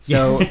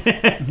 So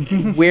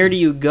where do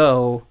you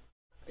go,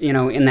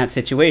 in that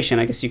situation?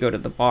 I guess you go to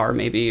the bar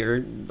maybe,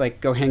 or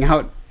like go hang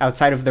out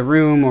outside of the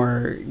room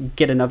or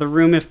get another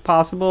room if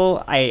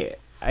possible.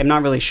 I'm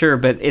not really sure,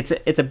 but it's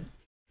a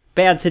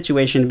bad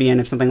situation to be in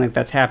if something like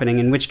that's happening,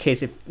 in which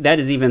case if that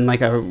is even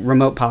like a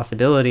remote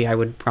possibility, I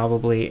would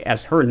probably,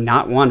 as her,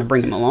 not want to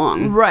bring him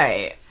along.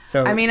 Right.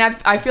 So, I mean,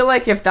 I feel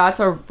like if that's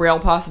a real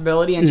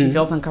possibility and she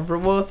feels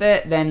uncomfortable with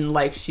it, then,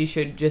 like, she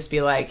should just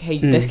be like, hey,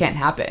 this can't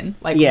happen,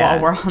 like,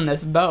 while we're on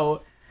this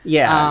boat.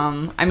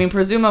 Yeah. I mean,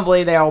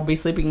 presumably they'll be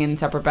sleeping in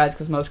separate beds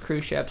because most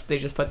cruise ships, they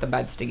just put the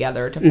beds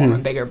together to form a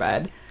bigger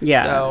bed.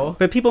 Yeah. So,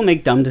 but people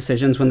make dumb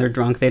decisions when they're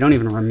drunk. They don't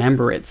even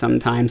remember it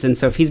sometimes. And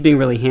so if he's being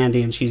really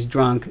handy and she's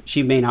drunk,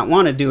 she may not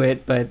want to do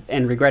it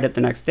and regret it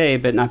the next day,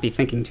 but not be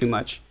thinking too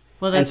much.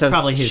 Well, that's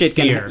probably his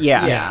fear.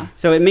 Yeah.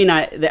 So it may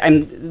not...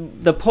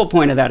 the whole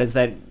point of that is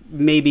that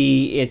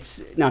maybe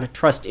it's not a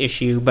trust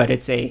issue, but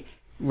it's a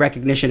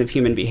recognition of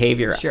human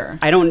behavior. Sure.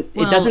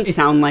 It doesn't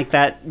sound like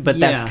that, but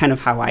that's kind of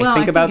how I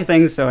think about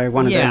things, so I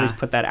wanted to at least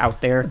put that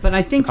out there. But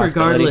I think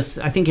regardless,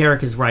 I think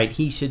Eric is right.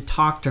 He should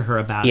talk to her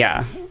about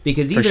it.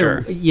 Because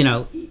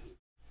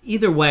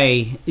either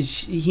way,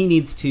 he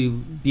needs to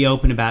be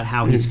open about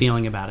how he's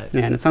feeling about it.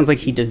 Yeah, and it sounds like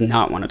he does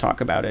not want to talk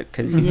about it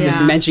because he's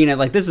just mentioning it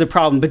like, this is a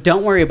problem, but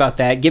don't worry about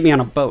that. Get me on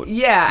a boat.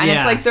 Yeah, and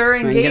it's like they're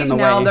engaged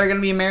now. They're going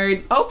to be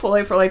married,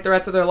 hopefully, for like the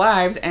rest of their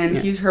lives, and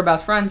he's her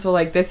best friend, so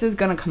like this is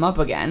going to come up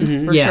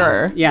again, for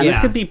sure. Yeah, and this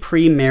could be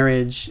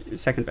pre-marriage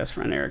second best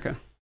friend, Erica.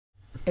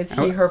 Is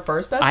he her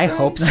first best friend? I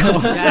hope so.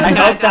 I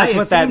hope that's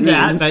what that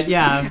means. But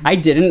yeah. I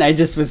didn't. I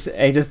just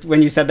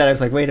when you said that, I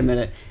was like, wait a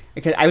minute.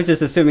 Because I was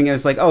just assuming it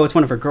was like, oh, it's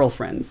one of her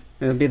girlfriends.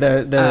 It'll be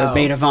the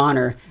maid of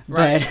honor.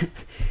 Right.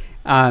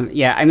 But,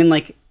 I mean,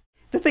 like,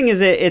 the thing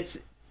is,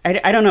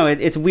 I don't know,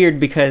 it's weird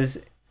because,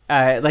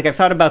 like, I've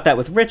thought about that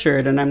with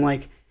Richard, and I'm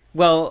like,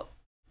 well,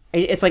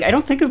 it's like, I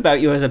don't think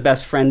about you as a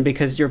best friend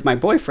because you're my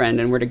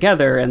boyfriend, and we're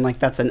together, and, like,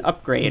 that's an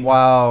upgrade.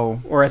 Wow.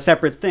 Or a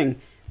separate thing.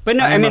 But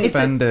no, I I'm mean,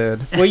 offended.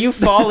 well, you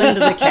fall into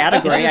the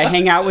category. I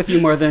hang out with you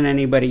more than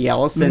anybody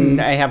else,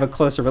 and I have a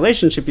closer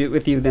relationship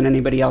with you than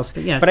anybody else.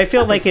 But I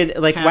feel like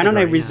why don't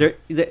I reserve?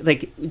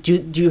 Like,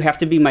 do you have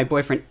to be my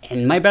boyfriend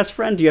and my best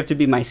friend? Do you have to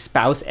be my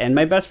spouse and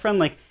my best friend?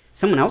 Like,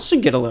 someone else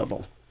should get a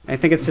little. I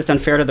think it's just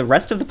unfair to the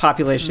rest of the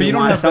population. But you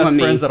don't have best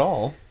friends at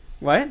all.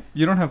 What?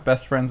 You don't have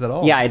best friends at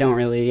all. Yeah, I don't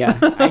really. Yeah,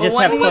 I just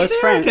have close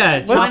friends.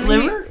 Top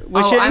liver?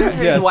 I'm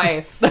his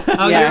wife.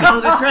 Oh, Yeah.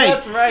 That's right.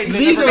 That's right.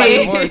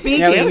 Speaking,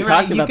 Yeah, we haven't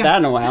talked about that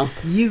in a while.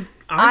 You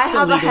are I still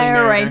have a legally higher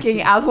married,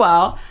 ranking as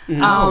well.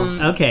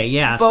 Okay,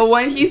 yeah. But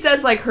when he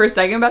says like her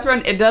second best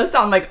friend, it does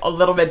sound like a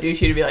little bit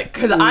douchey to be like,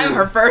 because I'm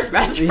her first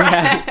best friend.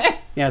 Yeah.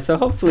 Yeah, so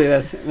hopefully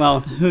that's,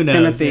 well, Who knows,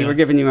 Timothy, yeah. we're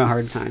giving you a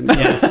hard time.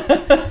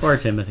 Yes. Poor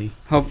Timothy.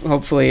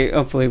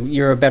 Hopefully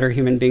you're a better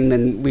human being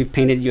than we've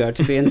painted you out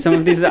to be in some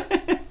of these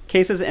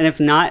cases. And if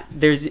not,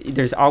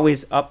 there's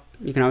always up.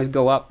 You can always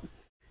go up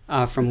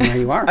from where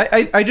you are.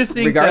 I just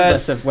think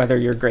regardless of whether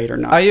you're great or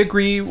not. I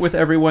agree with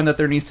everyone that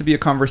there needs to be a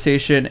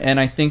conversation, and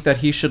I think that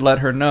he should let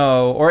her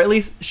know, or at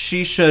least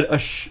she should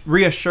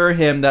reassure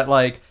him that,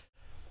 like,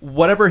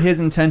 whatever his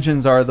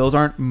intentions are, those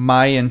aren't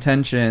my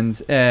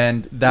intentions,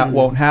 and that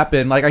won't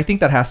happen. Like, I think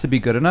that has to be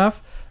good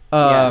enough.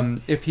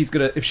 If she's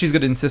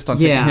gonna insist on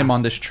taking him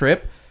on this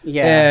trip,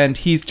 and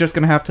he's just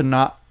gonna have to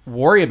not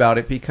worry about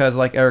it, because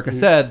like Erica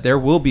said, there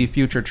will be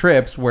future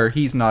trips where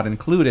he's not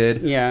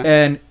included,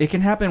 and it can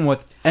happen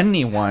with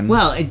anyone.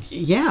 Well, and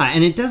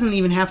it doesn't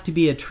even have to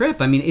be a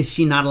trip. I mean, is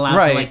she not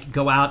allowed to like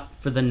go out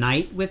for the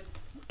night with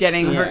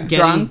getting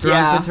drunk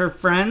with her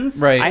friends?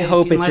 Right. I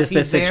hope it's Unless just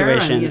this he's there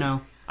situation.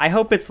 And, I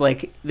hope it's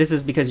like, this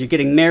is because you're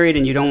getting married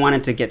and you don't want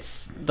it to get,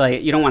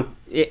 like, you don't want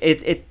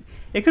it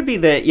could be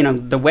that,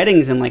 the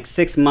wedding's in like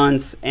 6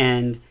 months,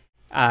 and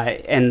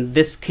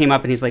this came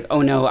up and he's like,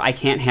 oh no, I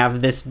can't have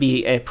this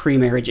be a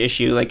pre-marriage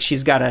issue. Like,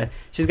 she's gotta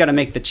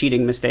make the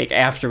cheating mistake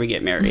after we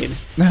get married.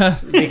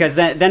 Because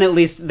then at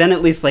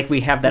least like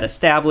we have that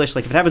established.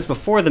 Like, if it happens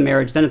before the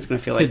marriage, then it's gonna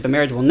feel like the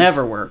marriage will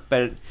never work.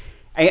 But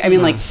I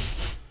mean, like,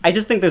 I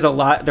just think there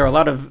are a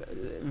lot of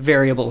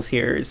variables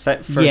here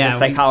for the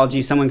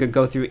psychology someone could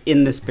go through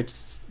in this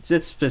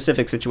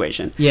specific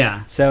situation.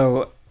 Yeah.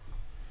 So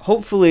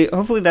hopefully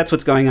that's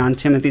what's going on.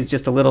 Timothy's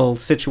just a little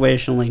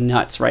situationally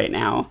nuts right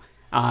now.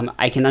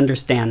 I can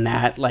understand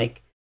that.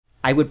 Like,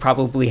 I would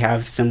probably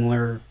have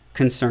similar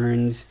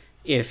concerns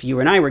if you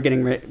and I were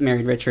getting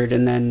married, Richard,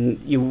 and then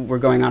you were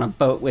going on a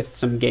boat with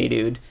some gay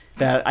dude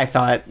that I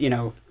thought,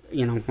 well,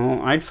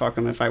 I'd fuck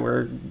him if I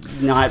were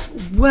not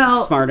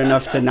smart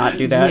enough to not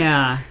do that.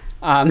 Yeah.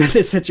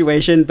 This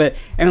situation, but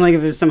I mean, like,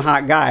 if it was some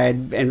hot guy,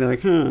 I'd be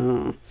like,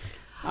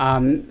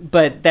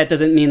 but that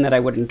doesn't mean that I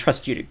wouldn't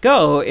trust you to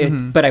go.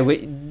 But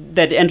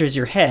that enters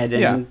your head,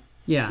 and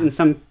in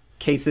some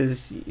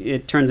cases,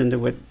 it turns into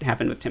what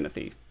happened with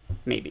Timothy,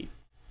 maybe.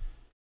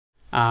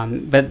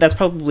 But that's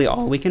probably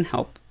all we can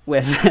help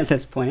with at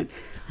this point.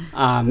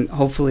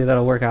 Hopefully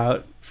that'll work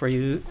out for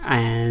you,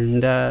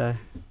 and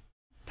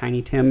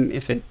Tiny Tim,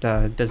 if it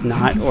does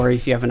not, or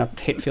if you have an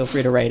update, feel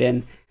free to write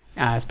in.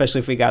 Especially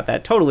if we got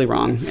that totally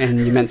wrong and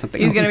you meant something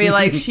else. He's going to be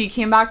like, she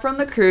came back from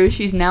the cruise.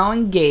 She's now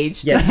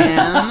engaged to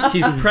him.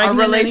 She's pregnant. Our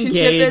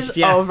relationship is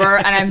over,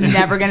 and I'm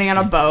never getting on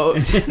a boat.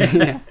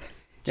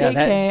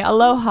 JK,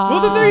 aloha.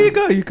 Well, then there you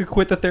go. You could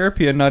quit the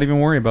therapy and not even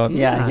worry about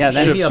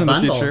that'd be a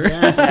bundle. In the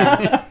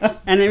future.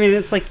 And I mean,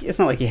 it's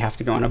not like you have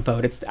to go on a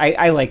boat.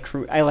 I like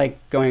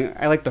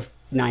the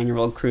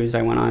 9-year-old cruise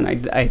I went on.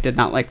 I did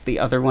not like the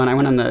other one. I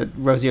went on the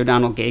Rosie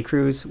O'Donnell gay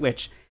cruise,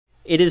 which,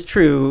 it is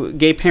true,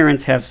 gay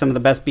parents have some of the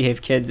best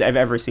behaved kids I've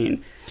ever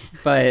seen.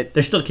 But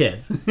they're still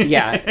kids.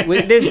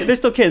 They're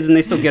still kids, and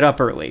they still get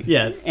up early.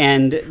 Yes.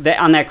 And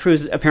on that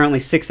cruise, apparently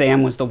 6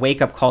 a.m. was the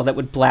wake-up call that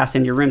would blast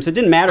into your room. So it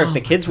didn't matter if the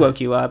kids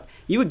woke you up.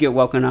 You would get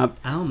woken up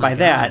by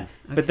that. Okay.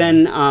 But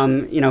then,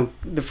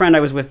 the friend I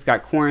was with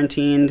got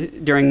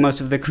quarantined during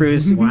most of the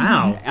cruise.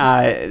 Wow.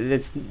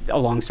 It's a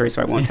long story,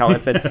 so I won't tell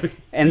it. But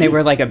and they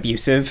were, like,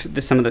 abusive,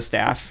 some of the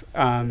staff.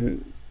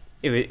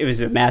 It was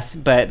a mess,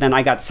 but then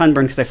I got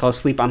sunburned because I fell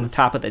asleep on the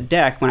top of the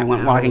deck when I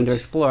went walking to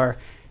explore,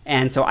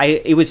 and so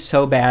it was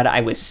so bad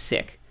I was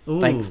sick,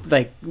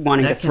 like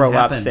wanting to throw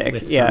up,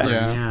 sick,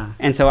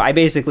 and so I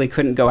basically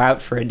couldn't go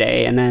out for a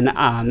day, and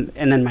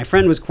then my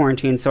friend was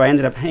quarantined, so I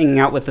ended up hanging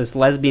out with this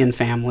lesbian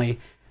family,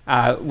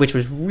 which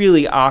was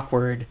really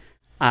awkward.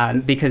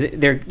 Because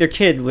their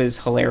kid was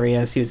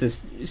hilarious. He was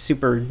this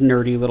super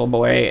nerdy little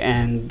boy,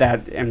 and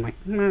I'm like,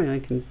 I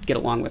can get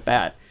along with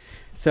that.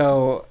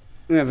 So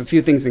we have a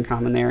few things in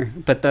common there,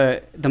 but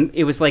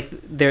it was like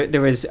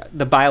there was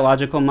the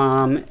biological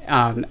mom.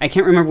 I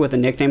can't remember what the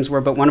nicknames were,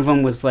 but one of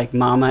them was like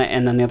Mama,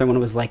 and then the other one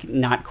was like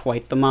not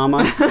quite the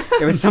Mama.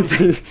 There was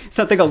something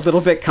a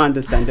little bit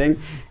condescending,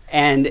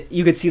 and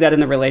you could see that in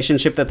the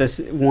relationship that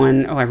this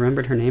one, I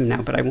remembered her name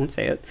now, but I won't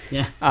say it.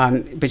 Yeah.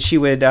 But she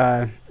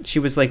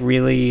was like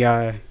really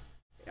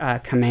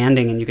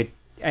commanding, and you could.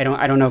 I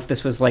don't know if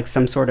this was like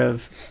some sort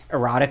of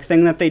erotic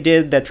thing that they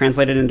did that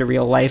translated into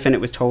real life and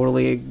it was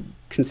totally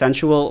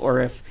consensual,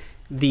 or if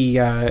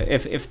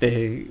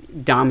the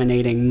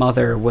dominating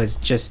mother was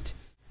just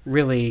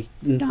really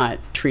not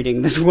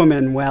treating this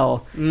woman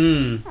well.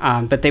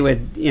 But they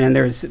would,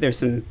 there's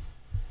some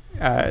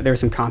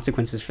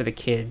consequences for the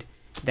kid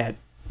that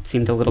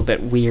seemed a little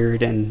bit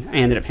weird, and I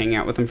ended up hanging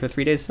out with him for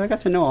 3 days, so I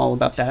got to know all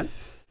about that.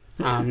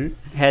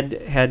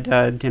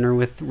 Had dinner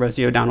with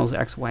Rosie O'Donnell's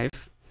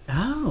ex-wife.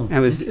 Oh, it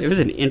was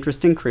an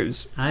interesting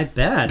cruise. I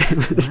bet.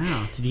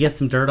 Wow. Did you get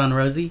some dirt on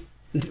Rosie?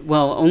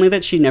 Well, only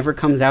that she never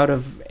comes out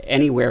of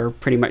anywhere.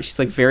 Pretty much, she's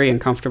like very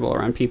uncomfortable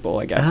around people,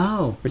 I guess.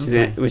 Oh, which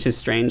is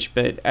strange.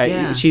 But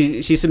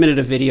she submitted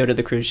a video to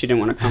the cruise. She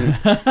didn't want to come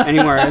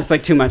anymore. It was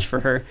like too much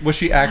for her. Was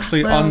she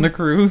actually on the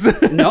cruise?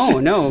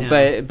 No.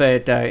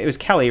 But it was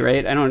Kelly,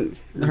 right? I don't.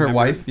 Her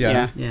wife,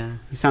 yeah.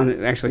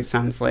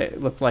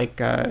 Looked like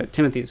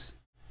Timothy's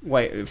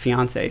wife,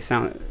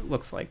 fiance.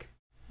 Looks like.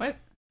 What?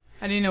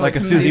 I didn't know like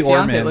what a Susie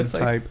Orman looks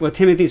like. type. Well,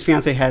 Timothy's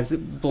fiance has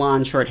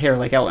blonde, short hair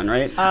like Ellen,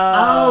 right?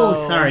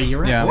 Oh, sorry,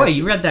 you're right. Yeah. Boy,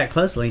 you read that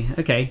closely.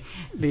 Okay.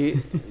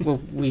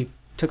 We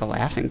took a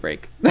laughing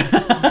break.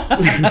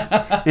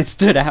 It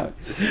stood out.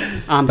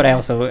 But I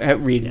also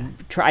read.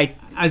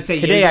 I'd say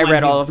today I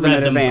read all of them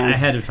in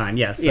advance ahead of time.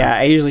 Yes. So. Yeah,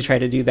 I usually try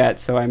to do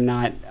that, so I'm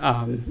not.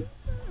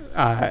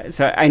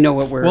 So I know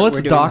what we're. Well, let's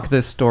we're doing. dock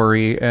this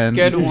story and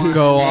Good one.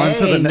 go on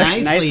to the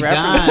next. Nicely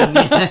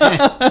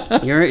Nice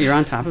done. You're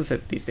on top of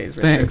it these days,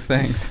 Richard.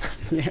 Thanks.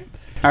 Yeah.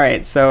 All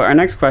right. So our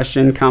next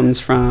question comes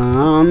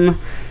from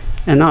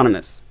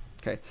Anonymous.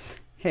 Okay.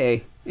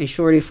 Hey, a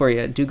shorty for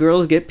you. Do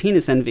girls get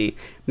penis envy?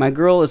 My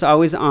girl is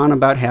always on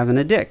about having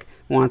a dick.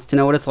 Wants to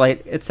know what it's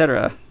like,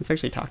 etc. We've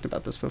actually talked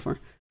about this before.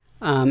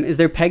 Is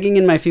there pegging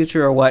in my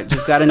future or what?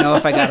 Just got to know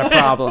if I got a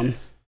problem.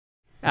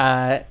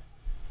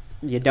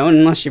 You don't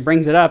unless she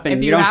brings it up, and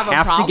if you don't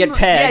have to get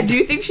pegged. Yeah, do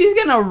you think she's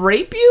gonna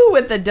rape you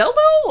with a dildo?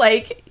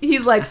 Like,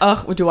 he's like,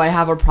 ugh, do I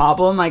have a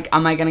problem? Like,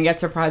 am I gonna get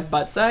surprise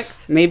butt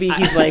sex? Maybe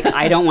he's like,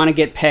 I don't want to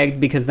get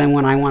pegged because then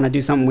when I want to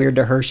do something weird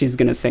to her, she's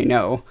gonna say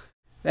no.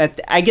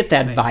 I get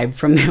that vibe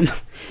from him,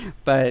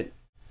 but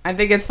I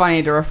think it's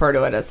funny to refer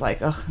to it as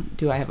like, ugh,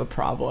 do I have a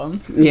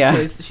problem? Yeah.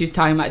 Because she's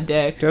talking about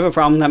dicks. Do I have a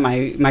problem that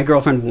my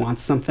girlfriend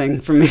wants something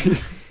from me?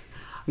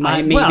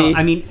 Maybe. Well,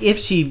 I mean, if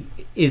she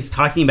is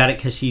talking about it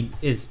because she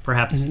is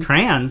perhaps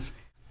trans,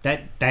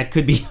 that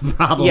could be a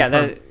problem.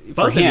 Yeah, for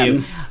both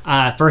him.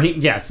 of you. For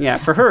him, yes. Yeah,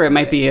 for her it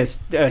might be an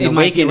awakening.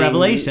 Might be a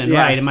revelation,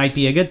 yeah. right? It might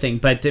be a good thing,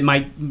 but it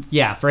might,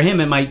 for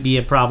him it might be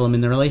a problem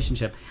in the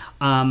relationship.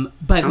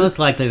 But most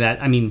likely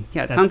that, I mean,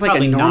 yeah, it sounds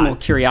like a normal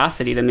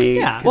curiosity to me.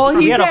 Yeah. Well,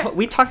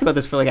 we talked about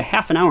this for like a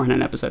half an hour in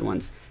an episode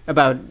once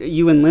about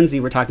you and Lindsay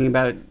were talking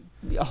about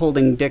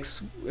holding dicks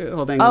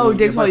while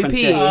you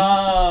pee.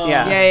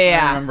 Yeah.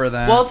 I remember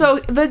that. Well, so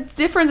the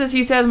difference is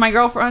he says my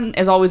girlfriend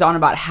is always on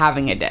about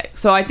having a dick.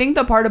 So I think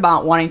the part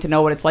about wanting to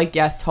know what it's like,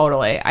 yes,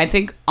 totally. I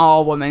think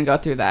all women go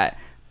through that.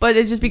 But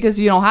it's just because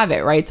you don't have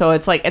it, right? So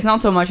it's like, it's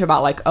not so much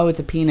about like, oh, it's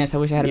a penis, I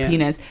wish I had a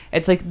penis.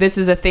 It's like, this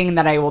is a thing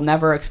that I will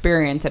never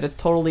experience, and it's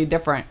totally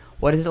different.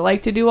 What is it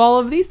like to do all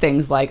of these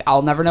things? Like,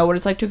 I'll never know what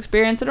it's like to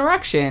experience an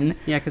erection.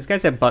 Yeah, because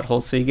guys have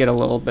buttholes, so you get a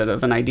little bit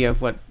of an idea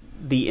of what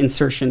the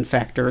insertion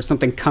factor or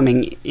something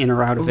coming in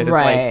or out of it is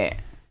like.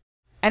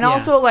 And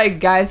also, like,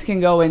 guys can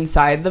go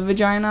inside the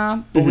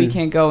vagina, but we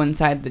can't go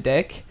inside the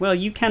dick. Well,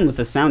 you can with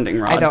the sounding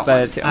rod. I don't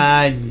want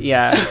to.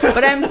 Yeah.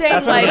 But I'm saying,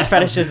 that's like, one of those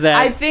fetishes that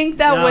I think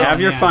that with...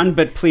 Have your fun,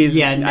 but please,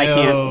 I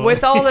can't.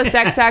 With all the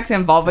sex acts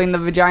involving the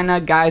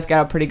vagina, guys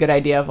got a pretty good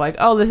idea of, like,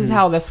 oh, this is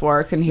how this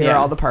works, and here are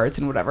all the parts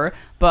and whatever.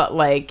 But,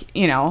 like,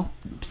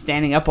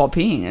 standing up while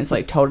peeing is,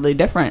 like, totally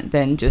different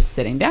than just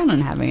sitting down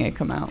and having it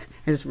come out.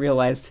 I just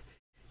realized...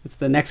 It's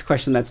the next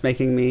question that's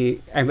making me...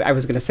 I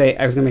was going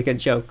to make a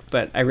joke,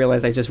 but I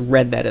realized I just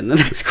read that in the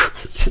next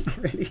question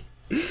already.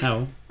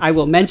 Oh. I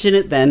will mention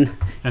it then.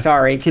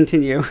 Sorry,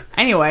 continue.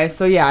 Anyway,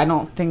 so yeah, I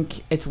don't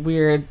think it's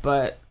weird,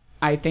 but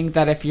I think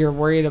that if you're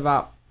worried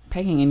about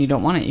pegging and you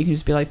don't want it, you can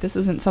just be like, this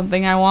isn't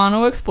something I want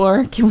to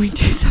explore. Can we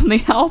do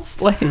something else?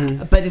 Like,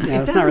 But it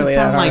doesn't really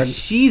sound like hard.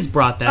 she's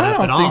brought that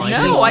up at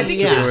all. I think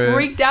she just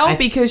freaked out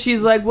because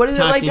she's like, what is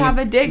it like to have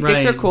a dick?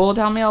 Dicks are cool.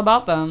 Tell me all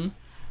about them.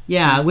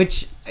 Yeah,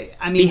 which,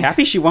 I mean... Be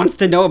happy she wants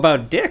to know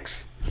about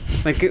dicks.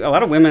 Like, a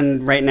lot of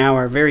women right now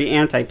are very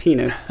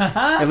anti-penis.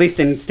 At least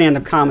in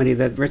stand-up comedy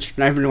that Richard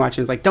and I've been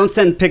watching. It's like, don't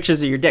send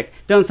pictures of your dick.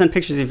 Don't send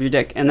pictures of your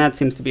dick. And that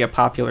seems to be a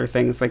popular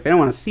thing. It's like, they don't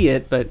want to see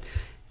it, but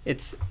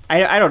it's...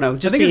 I don't know.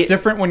 Just I think it's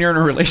different when you're in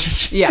a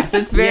relationship. Yes,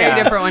 it's very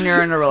different when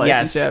you're in a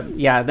relationship. Yes.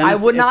 Yeah, then I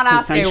would not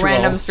ask consensual. a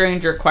random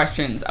stranger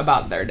questions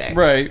about their dick.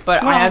 Right.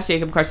 But I ask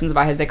Jacob questions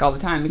about his dick all the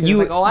time. Because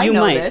like, oh, I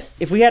know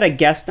this. If we had a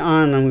guest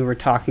on and we were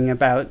talking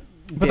about...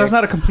 But that's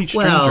not a complete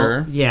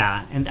stranger. Well,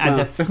 yeah, and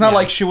that's... It's not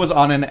like she was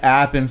on an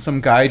app and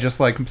some guy just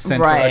like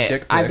sent her a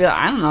dick pic. I'd be like,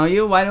 I don't know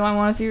you. Why do I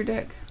want to see your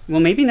dick? Well,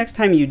 maybe next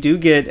time you do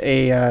get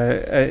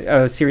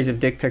a series of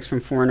dick pics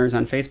from foreigners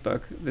on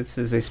Facebook, this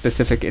is a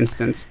specific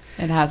instance.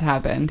 It has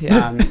happened,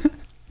 yeah.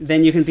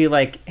 Then you can be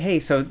like,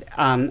 hey, so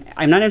I'm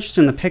not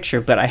interested in the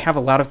picture, but I have a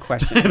lot of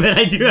questions. But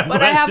I do have But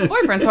questions. I have a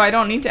boyfriend, so I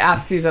don't need to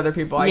ask these other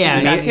people. I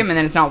can just ask him, and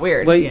then it's not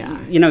weird. Well,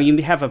 you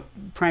have a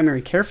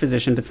primary care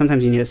physician, but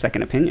sometimes you need a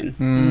second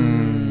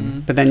opinion.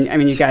 But then, I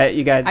mean, you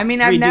got. I mean,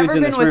 three I've never dudes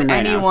in been this with room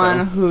right now, anyone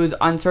so- who's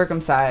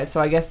uncircumcised,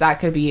 so I guess that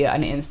could be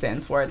an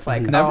instance where it's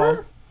like, Never?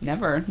 oh,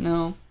 never,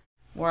 no.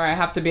 Where I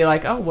have to be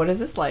like, oh, what is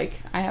this like?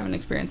 I haven't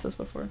experienced this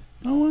before.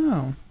 Oh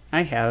wow.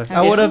 I have.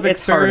 I would have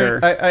It's harder.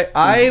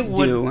 I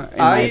would do, in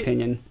my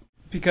opinion.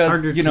 because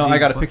Harder you to know do I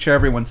got to what? picture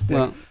everyone's dick.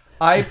 Well,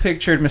 I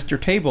pictured Mr.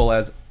 Table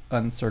as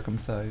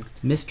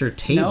uncircumcised. Mr.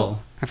 Table.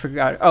 I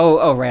forgot.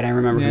 Oh, right. I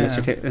remember Yeah.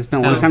 Mr. Table. It's been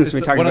a long time since we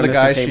It's talked one about of the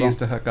Mr. guys she Table. used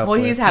to hook up Well,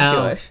 with. he's half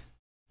Oh. Jewish.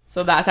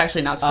 So that's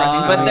actually not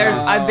surprising. But I've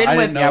I been didn't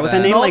with know Yeah, with a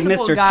that. name like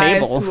multiple Mr. guys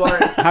Table. who are-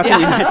 How can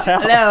you not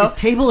tell? Hello. Is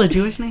Table a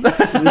Jewish name? I've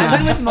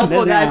been with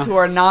multiple It is guys now. who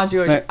are not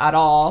Jewish But at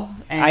all,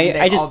 and I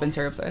they've just- all been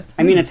circumcised.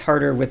 I mean, it's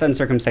harder with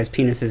uncircumcised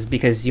penises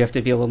because you have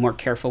to be a little more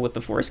careful with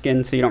the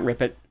foreskin so you don't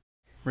rip it.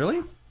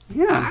 Really?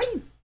 Yeah. I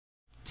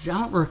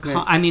don't recall.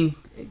 Yeah. I mean,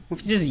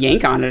 If you just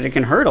yank on it, it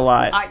can hurt a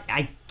lot.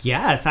 I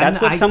guess.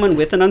 That's what someone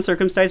with an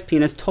uncircumcised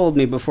penis told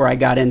me before I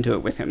got into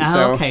it with him.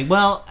 So okay,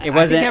 well, it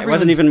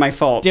wasn't even my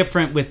fault.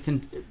 different with,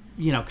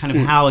 kind of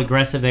how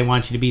aggressive they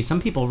want you to be.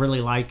 Some people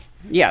really like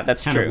Yeah,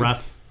 that's kind true. of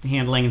rough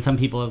handling, and some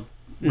people,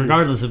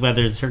 regardless of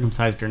whether it's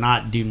circumcised or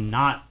not, do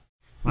not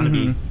want to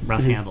be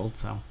rough handled.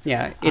 So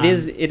Yeah, it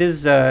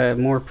is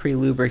more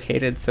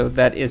pre-lubricated, so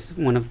that is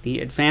one of the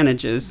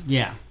advantages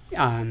yeah,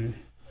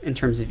 in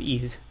terms of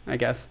ease, I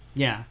guess.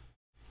 yeah.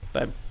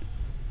 But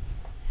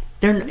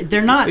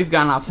They're not. We've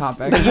gone off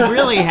topic. You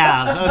really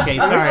have. Okay,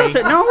 sorry.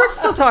 we're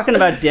still talking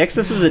about dicks.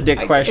 This was a dick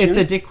question. It's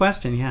a dick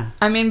question. Yeah.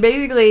 I mean,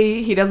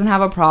 basically, he doesn't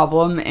have a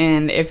problem,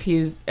 and if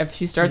she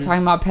starts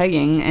talking about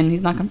pegging and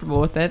he's not comfortable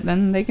with it,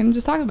 then they can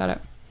just talk about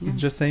it.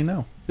 Just say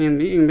no.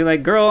 And you can be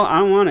like, girl, I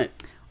don't want it.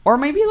 Or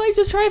maybe like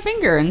just try a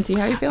finger and see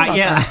how you feel about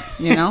yeah. that.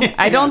 You know,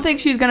 I don't think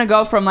she's gonna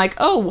go from like,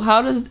 oh,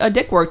 how does a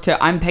dick work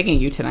to I'm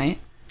pegging you tonight.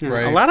 Yeah,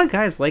 Right. A lot of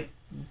guys like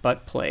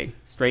butt play.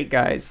 Straight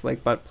guys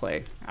like butt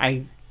play.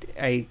 I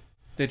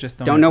They just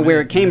don't know admit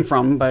where it came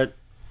from, but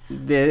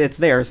it's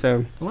there.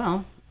 So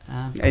Well.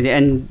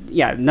 and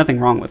yeah,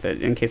 nothing wrong with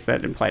it. In case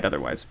that implied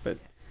otherwise, but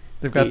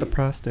They've got the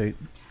prostate.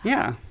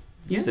 yeah,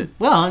 use it.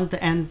 Well,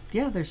 and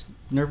yeah, there's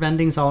nerve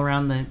endings all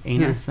around the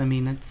anus. I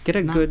mean, it's Get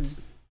a not- good.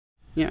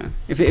 Yeah,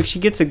 if she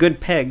gets a good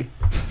peg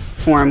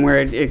form where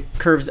it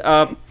curves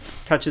up,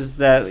 touches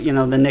the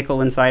the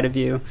nickel inside of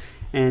you,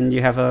 and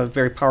you have a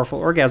very powerful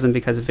orgasm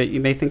because of it, you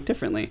may think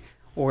differently,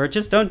 or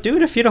just don't do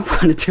it if you don't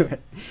want to do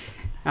it.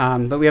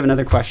 But we have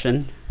another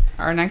question.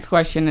 Our next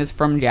question is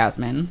from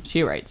Jasmine.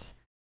 She writes,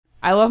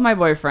 I love my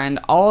boyfriend.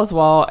 All is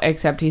well,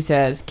 except he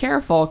says,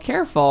 careful,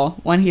 careful,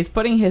 when he's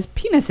putting his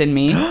penis in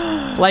me,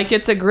 like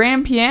it's a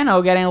grand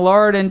piano getting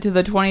lowered into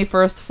the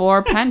 21st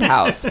floor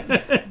penthouse.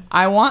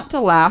 I want to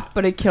laugh,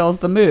 but it kills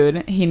the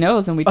mood. He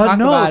knows, and we talk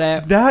about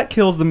it. That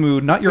kills the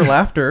mood, not your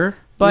laughter.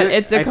 But No,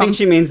 it's a I think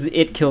she means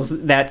kills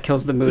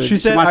the mood. She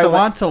said, wants I to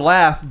want to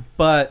laugh,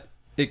 but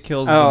it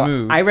kills the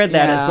mood. I read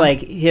that Yeah. as like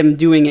him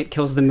doing it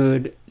kills the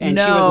mood, and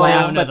she would No.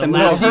 laugh, No, but the the mood.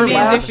 laugh- She her means if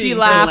laughing she will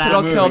laughs, laugh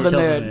it'll mood kill or the kill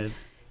the mood. mood.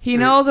 He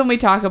knows and we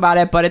talk about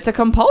it, but it's a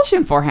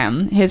compulsion for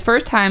him. His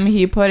first time,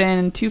 he put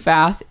in too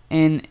fast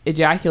and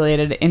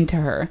ejaculated into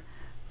her.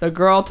 The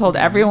girl told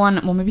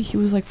everyone, well, maybe he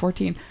was like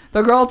 14.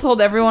 The girl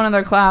told everyone in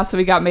their class, so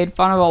he got made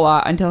fun of a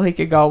lot until he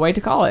could go away to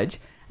college.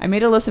 I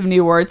made a list of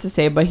new words to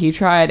say, but he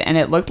tried, and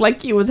it looked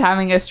like he was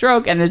having a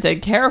stroke, and it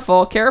said,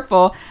 careful,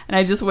 careful, and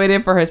I just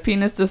waited for his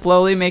penis to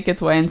slowly make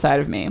its way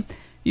inside of me.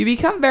 You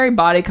become very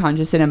body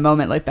conscious in a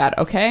moment like that,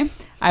 okay?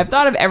 I've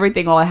thought of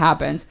everything while it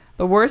happens.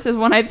 The worst is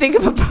when I think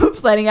of a poop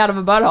sliding out of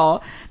a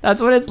butthole. That's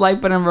what it's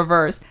like, but in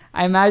reverse.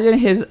 I imagine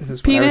his This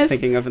is what I penis was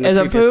thinking of in the is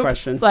a previous poop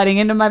question. sliding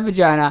into my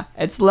vagina.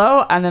 It's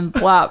slow and then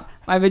plop.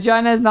 My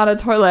vagina is not a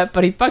toilet,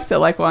 but he fucks it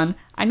like one.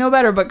 I know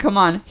better, but come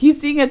on.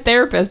 He's seeing a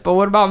therapist, but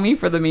what about me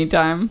for the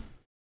meantime?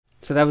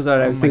 So that was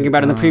what I was my thinking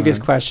about in the previous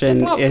God.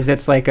 question. Well- Is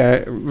it's like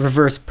a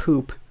reverse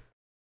poop.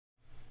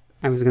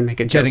 I was gonna make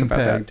a joke Getting about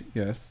pegged,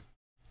 that. yes.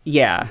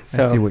 Yeah. I see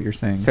So what you're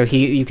saying. so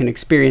you can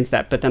experience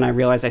that, but then I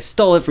realized I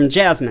stole it from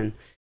Jasmine,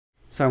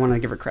 so I want to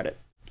give her credit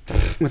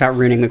without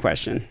ruining the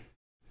question.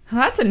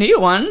 That's a new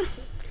one.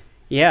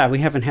 Yeah, we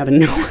haven't had a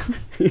new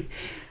one.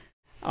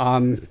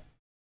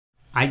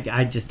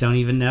 I just don't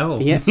even know.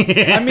 Yeah.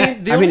 I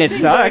mean, the I mean, only it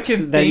thing that I sucks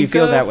can that you think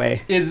feel of that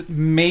way. Is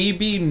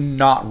maybe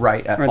not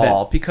right at Or that-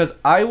 all, because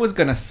I was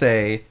gonna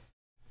say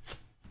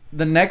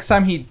the next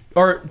time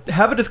or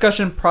have a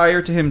discussion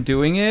prior to him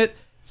doing it,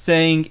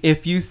 saying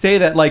if you say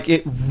that like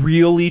it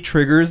really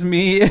triggers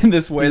me in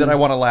this way that I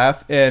want to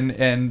laugh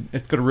and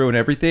it's gonna ruin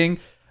everything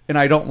and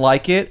I don't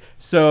like it,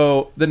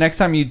 so the next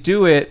time you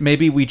do it,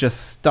 maybe we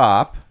just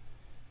stop,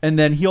 and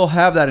then he'll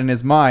have that in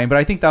his mind. But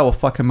I think that will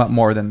fuck him up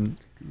more than.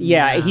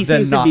 Yeah, he Then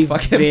seems to not be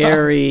fuck him up.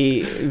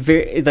 very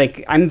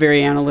like I'm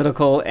very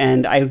analytical,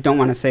 and I don't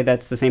want to say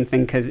that's the same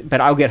thing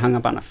but I'll get hung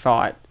up on a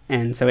thought,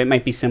 and so it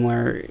might be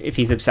similar if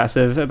he's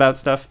obsessive about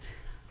stuff.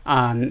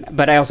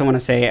 But I also want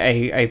to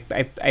say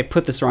I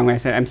put this the wrong way. I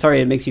said I'm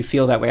sorry it makes you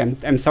feel that way.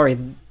 I'm sorry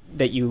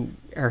that you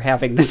are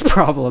having this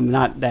problem,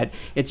 not that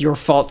it's your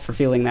fault for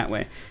feeling that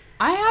way.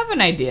 I have an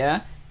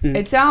idea. Hmm.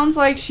 It sounds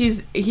like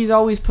he's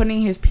always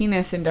putting his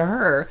penis into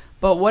her,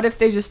 but what if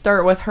they just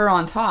start with her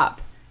on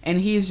top? and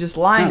he's just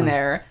lying Oh.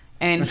 there.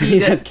 And He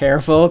says,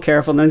 careful,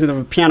 careful. And then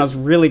the piano's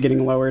really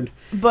getting lowered.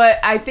 But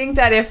I think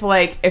that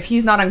if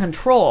he's not in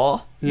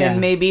control, Yeah. then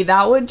maybe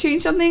that would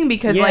change something.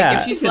 Because like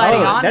if she's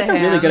sliding onto that's him, a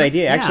really good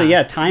idea. Actually,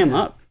 Yeah. tie him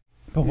up.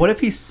 But what if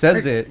he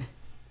says it?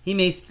 He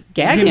may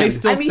Gag He may him.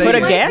 still I mean, say Put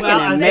a it. gag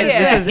Well, in him. say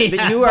This it.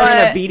 is, you are in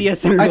a But-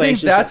 BDSM I relationship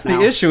think that's now.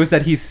 the issue, is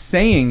that he's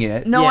saying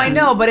it. No, Yeah. I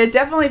know, but it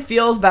definitely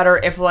feels better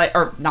if like,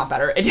 or not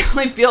better. It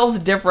definitely feels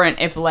different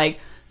if like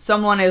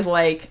someone is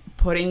like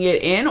putting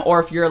it in, or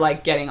if you're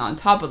like getting on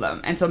top of them.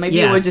 And so maybe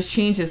it would Yes. just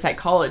change his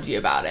psychology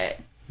about it.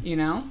 You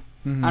know?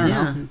 Mhm. I don't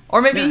Yeah. know.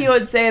 Or maybe Yeah. he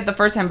would say it the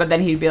first time, but then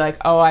he'd be like,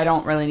 "Oh, I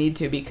don't really need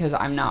to because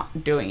I'm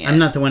not doing it." I'm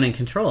not the one in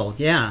control.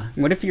 Yeah.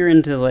 What if you're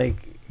into like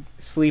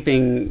sleep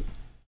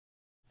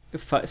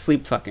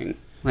fucking?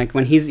 Like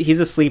when he's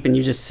asleep and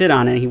you just sit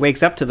on it, and he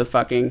wakes up to the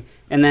fucking,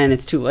 and then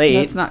it's too late.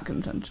 That's not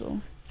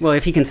consensual. Well,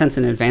 if he consents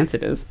in advance,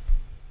 it is.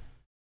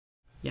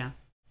 Yeah.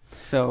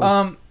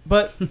 So,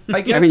 But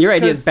I guess I mean, your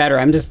idea is 'cause, better.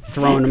 I'm just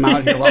throwing them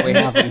out here while we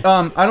have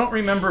them. I don't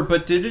remember,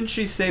 but didn't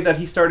she say that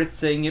he started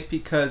saying it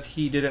because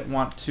he didn't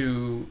want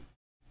to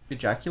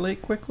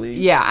ejaculate quickly?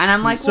 Yeah, and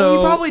I'm like, well, So-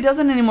 he probably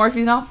doesn't anymore if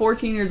he's not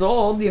 14 years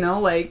old. You know,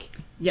 like.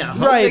 Yeah.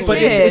 Right, but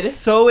kid. it's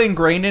so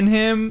ingrained in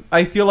him.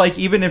 I feel like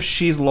even if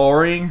she's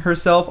lowering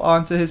herself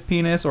onto his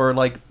penis or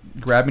like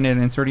grabbing it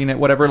and inserting it,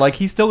 whatever, like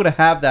he's still gonna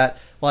have that,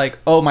 like,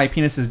 oh, my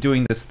penis is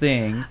doing this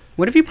thing.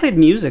 What if you played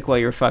music while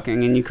you were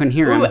fucking and you couldn't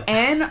hear him? Ooh,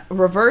 and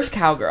reverse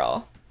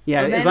cowgirl.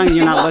 Yeah, So as then long as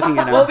you're she not won't- looking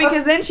at him. Well,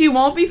 because then she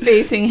won't be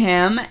facing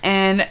him,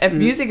 and if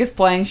music is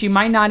playing, she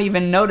might not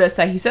even notice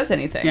that he says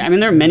anything. Yeah, I mean,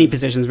 there are many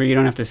positions where you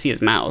don't have to see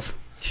his mouth.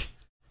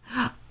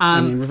 I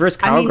mean, reverse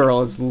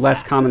cowgirl is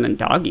less common than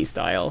doggy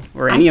style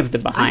or any of the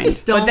behind. I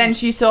just don't. But then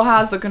she still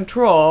has the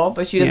control,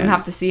 but she doesn't Yeah.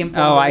 have to see him for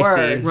Oh, the I see.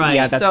 words. Right.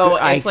 Yeah, that's So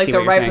good. I it's like see the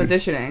what you're right saying.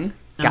 positioning.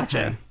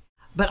 Gotcha. Okay.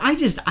 But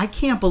I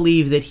can't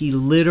believe that he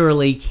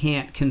literally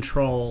can't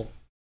control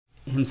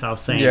himself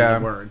saying Yeah.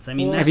 the words. I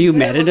mean, Well, Have that's- you it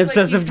met an looks like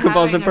obsessive he's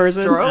compulsive having a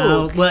person?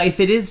 stroke. well, if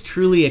it is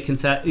truly a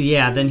consent,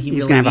 then he He's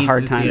really gonna have a needs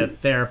hard to see a time.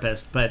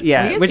 therapist. But He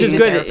Yeah, is which is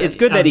seeing a good. therapist. It's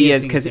good Oh, that he he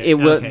is is because seeing it a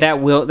will.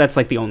 therapist. That's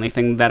like the only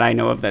thing that I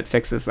know of that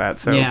fixes that.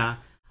 So yeah.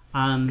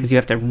 because you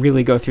have to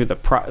really go through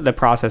the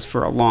process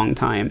for a long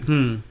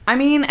time. I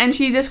mean, and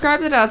she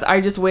described it as,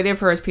 I just waited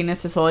for his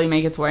penis to slowly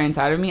make its way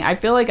inside of me. I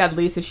feel like at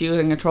least if she was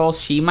in control,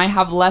 she might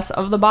have less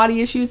of the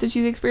body issues that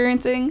she's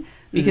experiencing.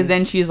 Because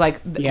then she's like,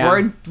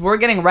 Yeah. we're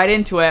getting right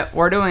into it.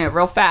 We're doing it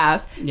real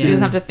fast. Yeah. She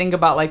doesn't have to think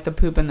about like the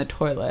poop in the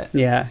toilet.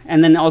 Yeah,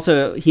 and then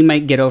also he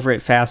might get over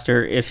it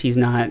faster if he's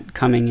not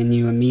coming in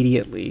you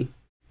immediately.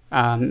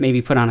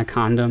 Maybe put on a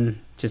condom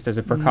just as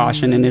a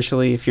precaution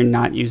initially if you're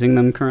not using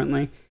them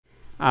currently.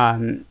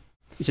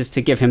 Just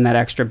to give him that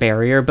extra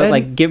barrier, but And-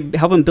 like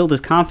help him build his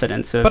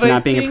confidence of But I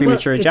not being a think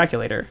premature it's-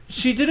 ejaculator.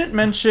 She didn't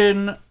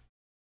mention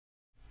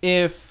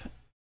if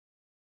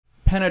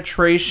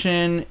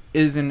penetration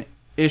is an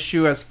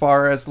issue as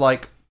far as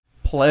like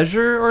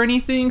pleasure or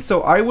anything.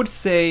 So I would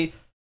say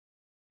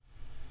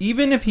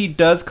even if he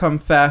does come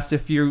fast,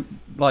 if you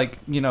like,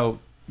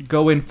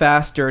 go in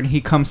faster and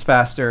he comes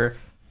faster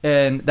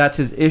and that's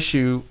his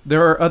issue,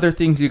 there are other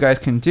things you guys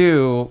can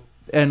do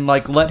and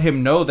like let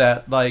him know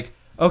that like,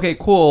 okay,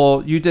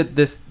 cool, you did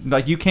this,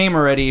 like you came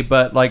already,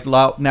 but like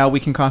now we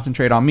can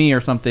concentrate on me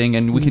or something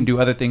and we can do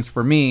other things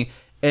for me.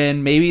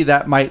 And maybe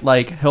that might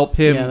like help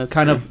him Yeah, that's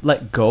kind true. of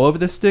let go of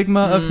the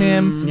stigma of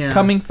him Yeah.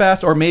 coming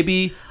fast, or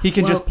maybe he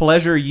can just Well-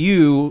 pleasure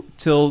you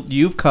till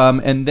you've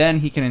come and then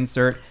he can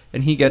insert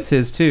and he gets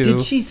his too.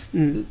 Did she?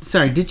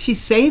 Sorry. Did she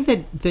say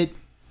that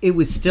it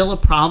was still a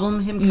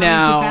problem? Him coming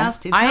No. too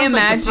fast. It I sounds like the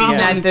imagine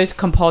problem- that the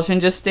compulsion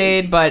just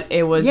stayed, but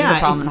it was just Yeah, a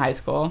problem if- in high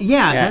school.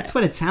 Yeah, Yeah. that's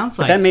what it sounds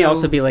But like. that may So-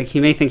 also be like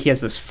he may think he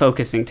has this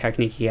focusing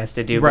technique he has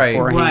to do Right.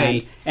 beforehand,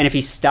 Right. and if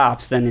he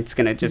stops, then it's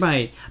gonna just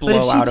right. blow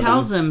But if out she of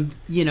tells him.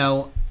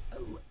 him,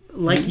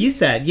 like you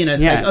said,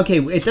 it's Yeah. like, okay,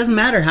 it doesn't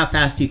matter how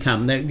fast you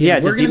come. Yeah,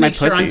 we're just gonna eat my make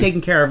sure I'm pussy. taken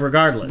care of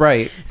regardless.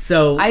 Right.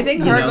 So I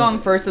think you her know, going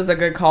first is a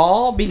good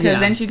call because Yeah.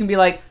 then she can be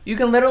like, you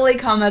can literally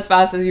come as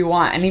fast as you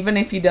want. And even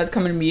if he does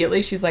come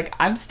immediately, she's like,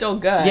 I'm still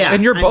good. Yeah.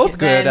 And you're I- both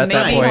good Then at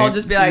that maybe point. he'll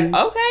just be like,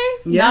 okay,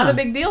 Yeah. not a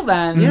big deal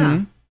then. Yeah.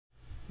 Mhm.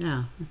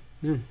 Yeah.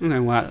 Yeah. Okay,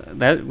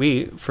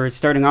 well, for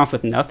starting off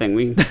with nothing,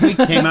 we We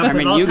came up I with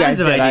mean, all you kinds guys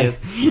of did.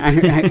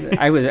 ideas.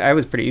 I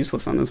was pretty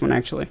useless on this one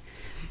actually,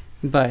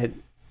 but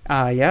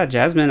yeah,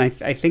 Jasmine,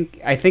 I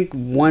think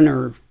one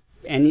or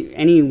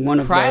any one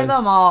of Try those.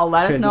 them all.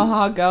 Let us could- know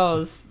how it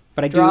goes.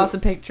 But I Draw do. us a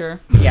picture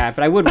Yeah,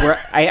 but I would work.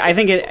 I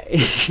think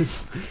it.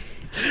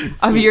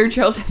 of your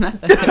chosen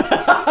method.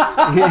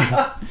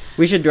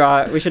 we should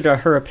draw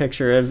her a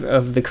picture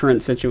of the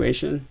current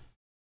situation.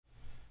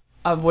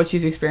 Of what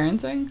she's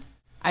experiencing.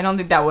 I don't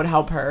think that would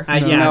help her. Yeah,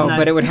 no, I'm not-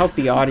 but it would help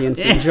the audience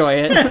enjoy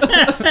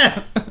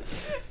it.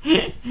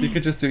 You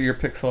could just do your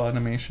pixel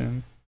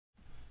animation.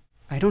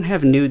 I don't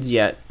have nudes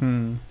yet.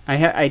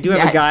 I do have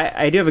Yes. a guy.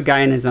 I do have a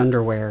guy in his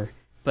underwear,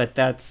 but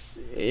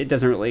it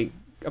doesn't really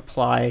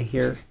apply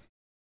here.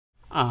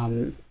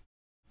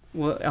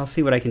 Well, I'll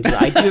see what I can do.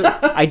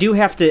 I do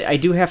have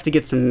to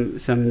get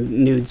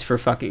some nudes for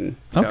fucking.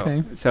 Though.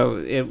 Okay.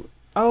 So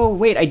Oh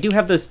wait, I do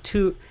have those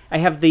two. I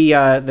have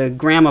the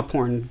grandma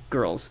porn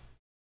girls.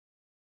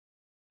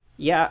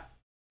 Yeah,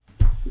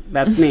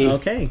 that's me.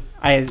 Okay.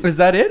 Is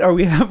that it? Or do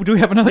we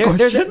have another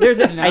question?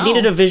 No. I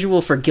needed a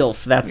visual for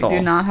Gilf. That's We all.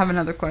 do not have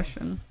another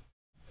question.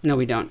 No,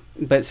 we don't.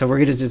 But so we're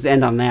gonna just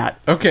end on that,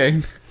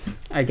 Okay.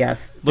 I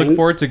guess. Look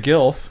forward to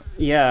Gilf.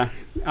 Yeah.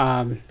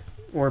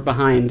 Or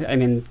behind. I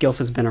mean, Gilf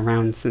has been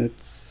around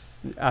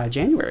since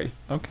January.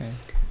 Okay.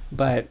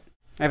 But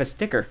I have a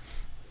sticker.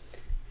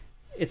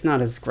 It's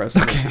not as gross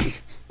as it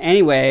sounds.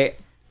 Anyway,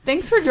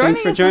 Thanks for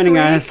joining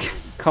us.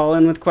 Call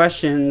in with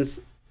questions.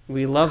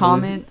 We love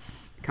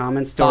comments.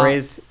 Comments,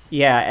 stories. Thoughts.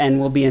 Yeah, and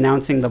we'll be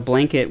announcing the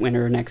blanket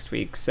winner next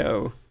week.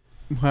 So,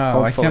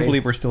 Wow, I Hopefully. can't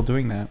believe we're still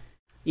doing that.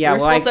 yeah, We're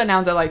well, supposed to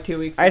announce it like 2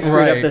 weeks I ago. screwed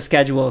Right. up the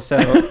schedule. So,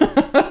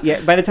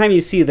 yeah, by the time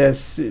you see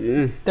this,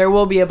 There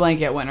will be a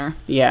blanket winner.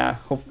 yeah,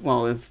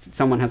 well, if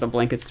someone has a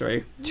blanket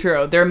story.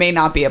 True. There may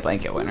not be a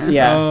blanket winner.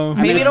 Yeah. Oh. I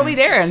mean, Maybe it's- it'll be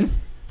Darren.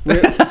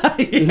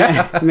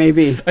 Yeah,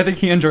 maybe. I think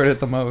he enjoyed it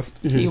the most.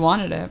 He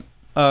wanted it.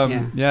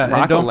 Yeah, Rocco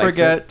and don't likes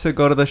forget to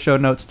go to the show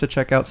notes to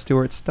check out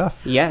Stewart's stuff.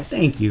 Yes.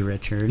 Thank you,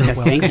 Richard. Yes,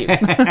 thank you.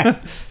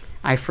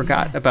 I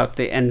forgot about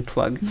the end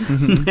plug.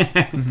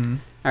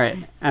 All right.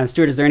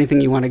 Stuart, is there anything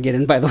you want to get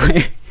in, by the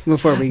way,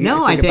 before we No,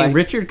 say I goodbye? think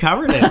Richard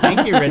covered it.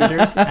 Thank you,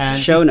 Richard. And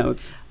Show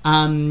notes.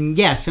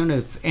 Yeah, show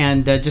notes.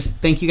 And just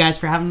thank you guys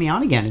for having me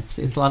on again. It's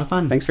a lot of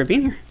fun. Thanks for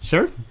being here.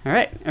 Sure. All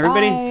right,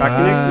 everybody. Bye. Talk to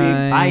you next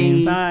week.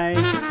 Bye. Bye.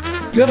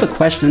 Do you have a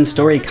question,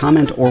 story,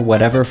 comment, or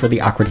whatever for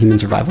the Awkward Human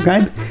Survival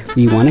Guide?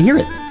 We want to hear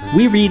it.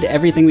 We read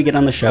everything we get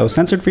on the show,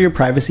 censored for your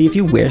privacy if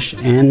you wish,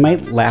 and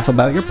might laugh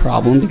about your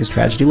problem because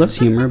tragedy loves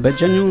humor, but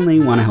genuinely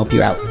want to help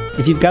you out.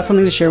 If you've got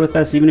something to share with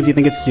us, even if you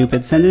think it's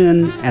stupid, send it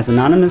in as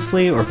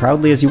anonymously or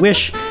proudly as you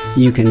wish.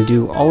 You can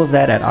do all of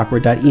that at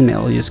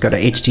awkward.email. You just go to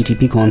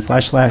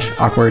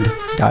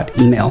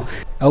http://awkward.email.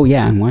 Oh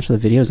yeah, and watch the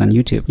videos on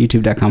YouTube,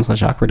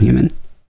 youtube.com/awkwardhuman.